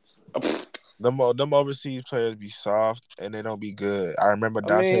 Them overseas players be soft and they don't be good. I remember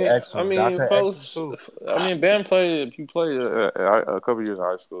Dante Exum. Ben played. He played a couple years in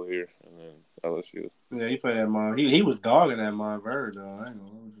high school here, and then LSU. Yeah, he played at Mont. He was dogging that Montverde though. I ain't gonna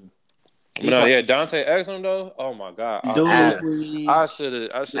hold you. Dante Exum though. Oh my God! I should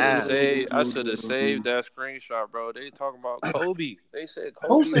have saved that screenshot, bro. They talking about Kobe. They said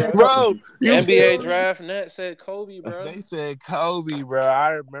Kobe, bro. NBA draft net said Kobe, bro. They said Kobe, bro. I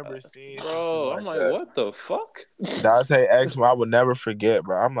remember seeing. Bro, I'm like, what the fuck? Dante Exum, I would never forget,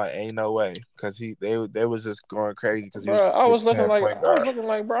 bro. I'm like, ain't no way, because they was just going crazy because he was. I was looking like,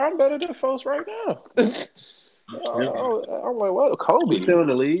 bro, I'm better than folks right now. I'm like, what? Kobe? He's still in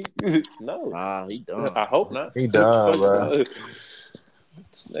the league? No. He done. I hope not. He done, bro.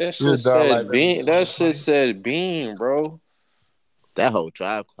 That shit said like Bean. That shit said Bean, bro. That whole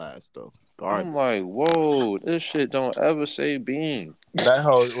draft class, though. Garbage. I'm like, whoa, this shit don't ever say Bean.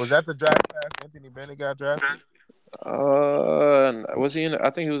 Was that the draft class Anthony Bennett got drafted? Was he in?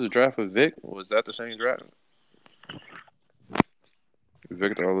 I think he was a draft with Vic. Was that the same draft?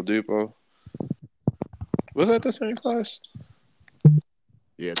 Victor Oladipo. Was that the same class?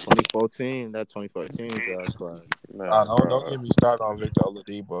 Yeah, 2014. That 2014 draft class. Don't get me started on Victor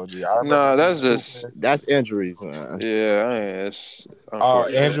Oladipo, G. That's injuries, man. Yeah, it's.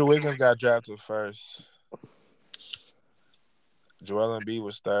 Andrew Wiggins got drafted first. Joel Embiid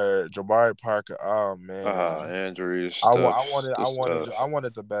was third. Jabari Parker. Oh man, injuries. I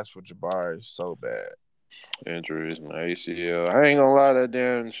wanted the best for Jabari so bad. Injuries, man. ACL. I ain't gonna lie, that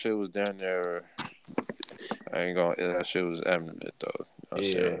damn shit was down there. That shit was eminent though.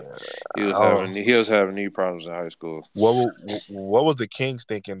 He was having knee problems in high school. What was the Kings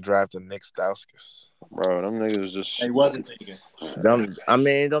thinking drafting Nick Stauskas? Bro, them niggas just. They wasn't thinking.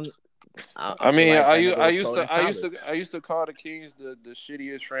 I used to call the Kings the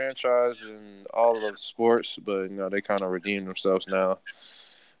shittiest franchise in all of sports, but they kind of redeemed themselves now.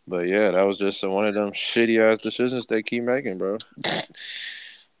 But yeah, that was just one of them shitty ass decisions they keep making, bro.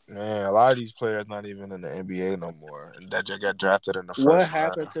 Man, a lot of these players not even in the NBA no more, and that just got drafted in the first. What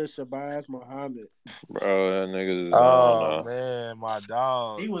happened to Shabazz Muhammad? Bro, that nigga. Oh man, my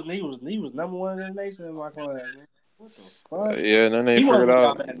dog. He was number one in the nation in my class, man. What the fuck? Yeah, and then they figured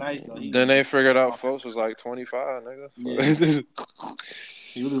out. They figured out folks was like 25, nigga. Yeah.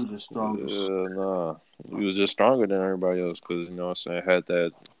 He was the strongest. He was just stronger than everybody else because you know what I'm saying, had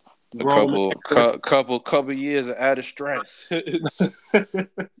that couple years of added strength.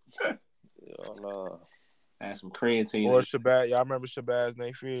 Add some creatine. Or Shabazz, y'all remember Shabazz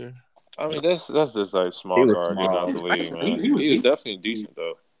Napier? I mean, that's just like small guard getting out the league, man. He was definitely decent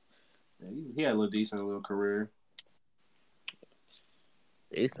though. Yeah, he had a little career.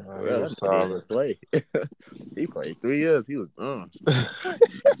 Decent. That's solid play. He played 3 years. He was done.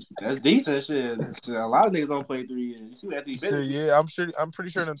 That's decent shit. A lot of niggas don't play 3 years. You see what Anthony Bennett? Yeah, I'm pretty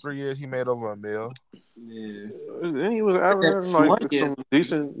sure in 3 years he made over $1 million. Yeah. Then he was averaging like some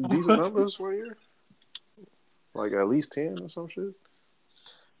decent numbers for a year. Like at least 10 or some shit.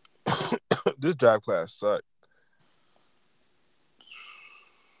 this draft class sucked.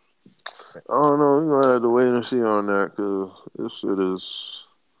 I don't know. We're gonna have to wait and see on that because this shit is,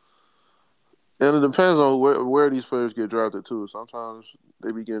 and it depends on where these players get drafted too. Sometimes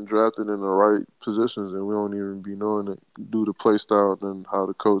they be getting drafted in the right positions, and we don't even be knowing it due to play style and how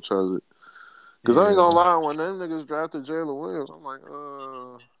the coach has it. Because I ain't gonna lie, when them niggas drafted Jalen Williams, I'm like,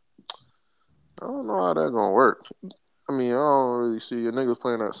 I don't know how that gonna work. I mean, I don't really see your niggas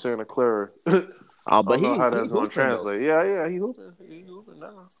playing at Santa Clara. I But don't know how that's he gonna hooping though. translate. Yeah, he hooping. He hooping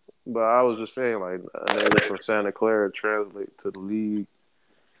now. But I was just saying, like, a nigga from Santa Clara translate to the league.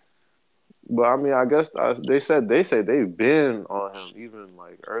 But I mean, I guess they said they've been on him even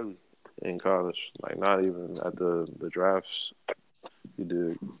like early in college, like not even at the drafts. He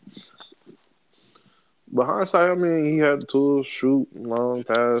did. But hindsight, I mean, he had the tools: shoot, long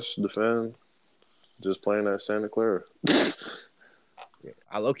pass, defend. Just playing at Santa Clara. Yeah,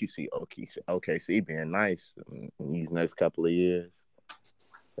 I low-key see OKC being nice in these next couple of years.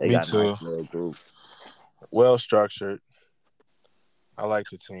 They Me got a nice too. little group. Well structured. I like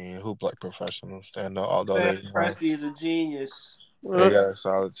the team. Hoop like professionals. And although Man, Presti is a genius. they got a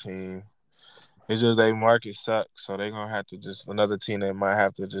solid team. It's just they market sucks, so they're gonna have to just another team that might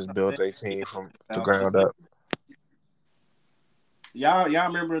have to just build their team from the ground up. Y'all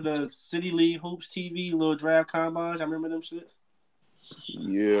remember the City League Hoops TV little draft combines? Y'all remember them shits?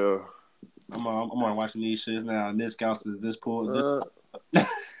 Yeah. I'm on watching these shits now. And this scouts is this pool.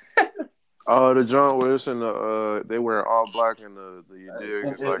 The John Wilson, they wear all black in the you dig.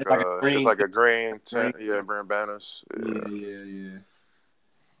 It's like a green tent. Yeah, brand banners. Yeah.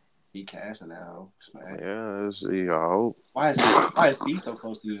 He cashing out. Smack. Yeah, I hope. Why is he so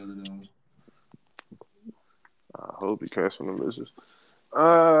close to the other though? I hope he cashing the misses.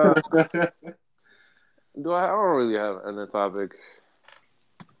 I don't really have any topic.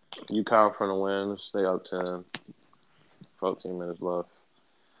 You count for the win. Stay up 10. 14 minutes left.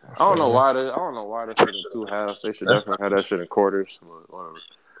 I don't know why that shit in two halves. They should definitely have that shit in quarters. But whatever.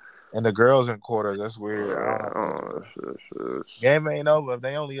 And the girls in quarters, that's weird. Game ain't over. If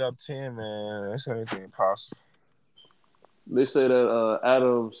they only up 10, man, that's anything possible. They say that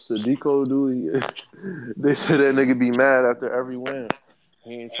Adam Sadiko they say that nigga be mad after every win.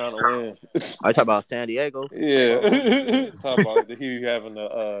 He ain't trying to win. I talk about San Diego. Yeah, talk about he having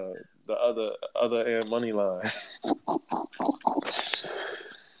the other end money line.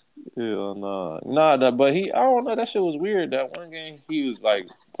 Yeah, nah. But I don't know. That shit was weird. That one game, he was like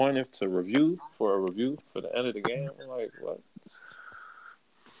pointing to review for the end of the game. I'm like, what?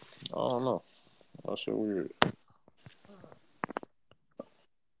 I don't know. That shit weird.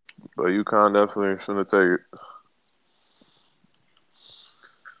 But UConn definitely finna take it.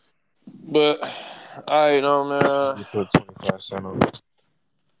 But I know, man. You put 25 on it.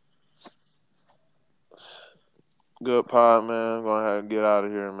 Good pod, man. I'm gonna have to get out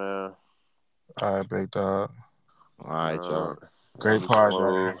of here, man. All right, big dog. All right, y'all. Great pod,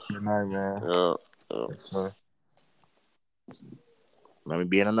 good night, man. Yeah. Yes, sir. Let me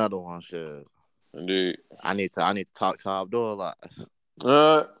be in another one, shit. Indeed. I need to talk to Abdul a lot.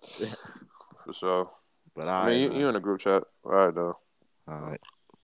 For sure. But I mean, you in a group chat. All right, though. All right.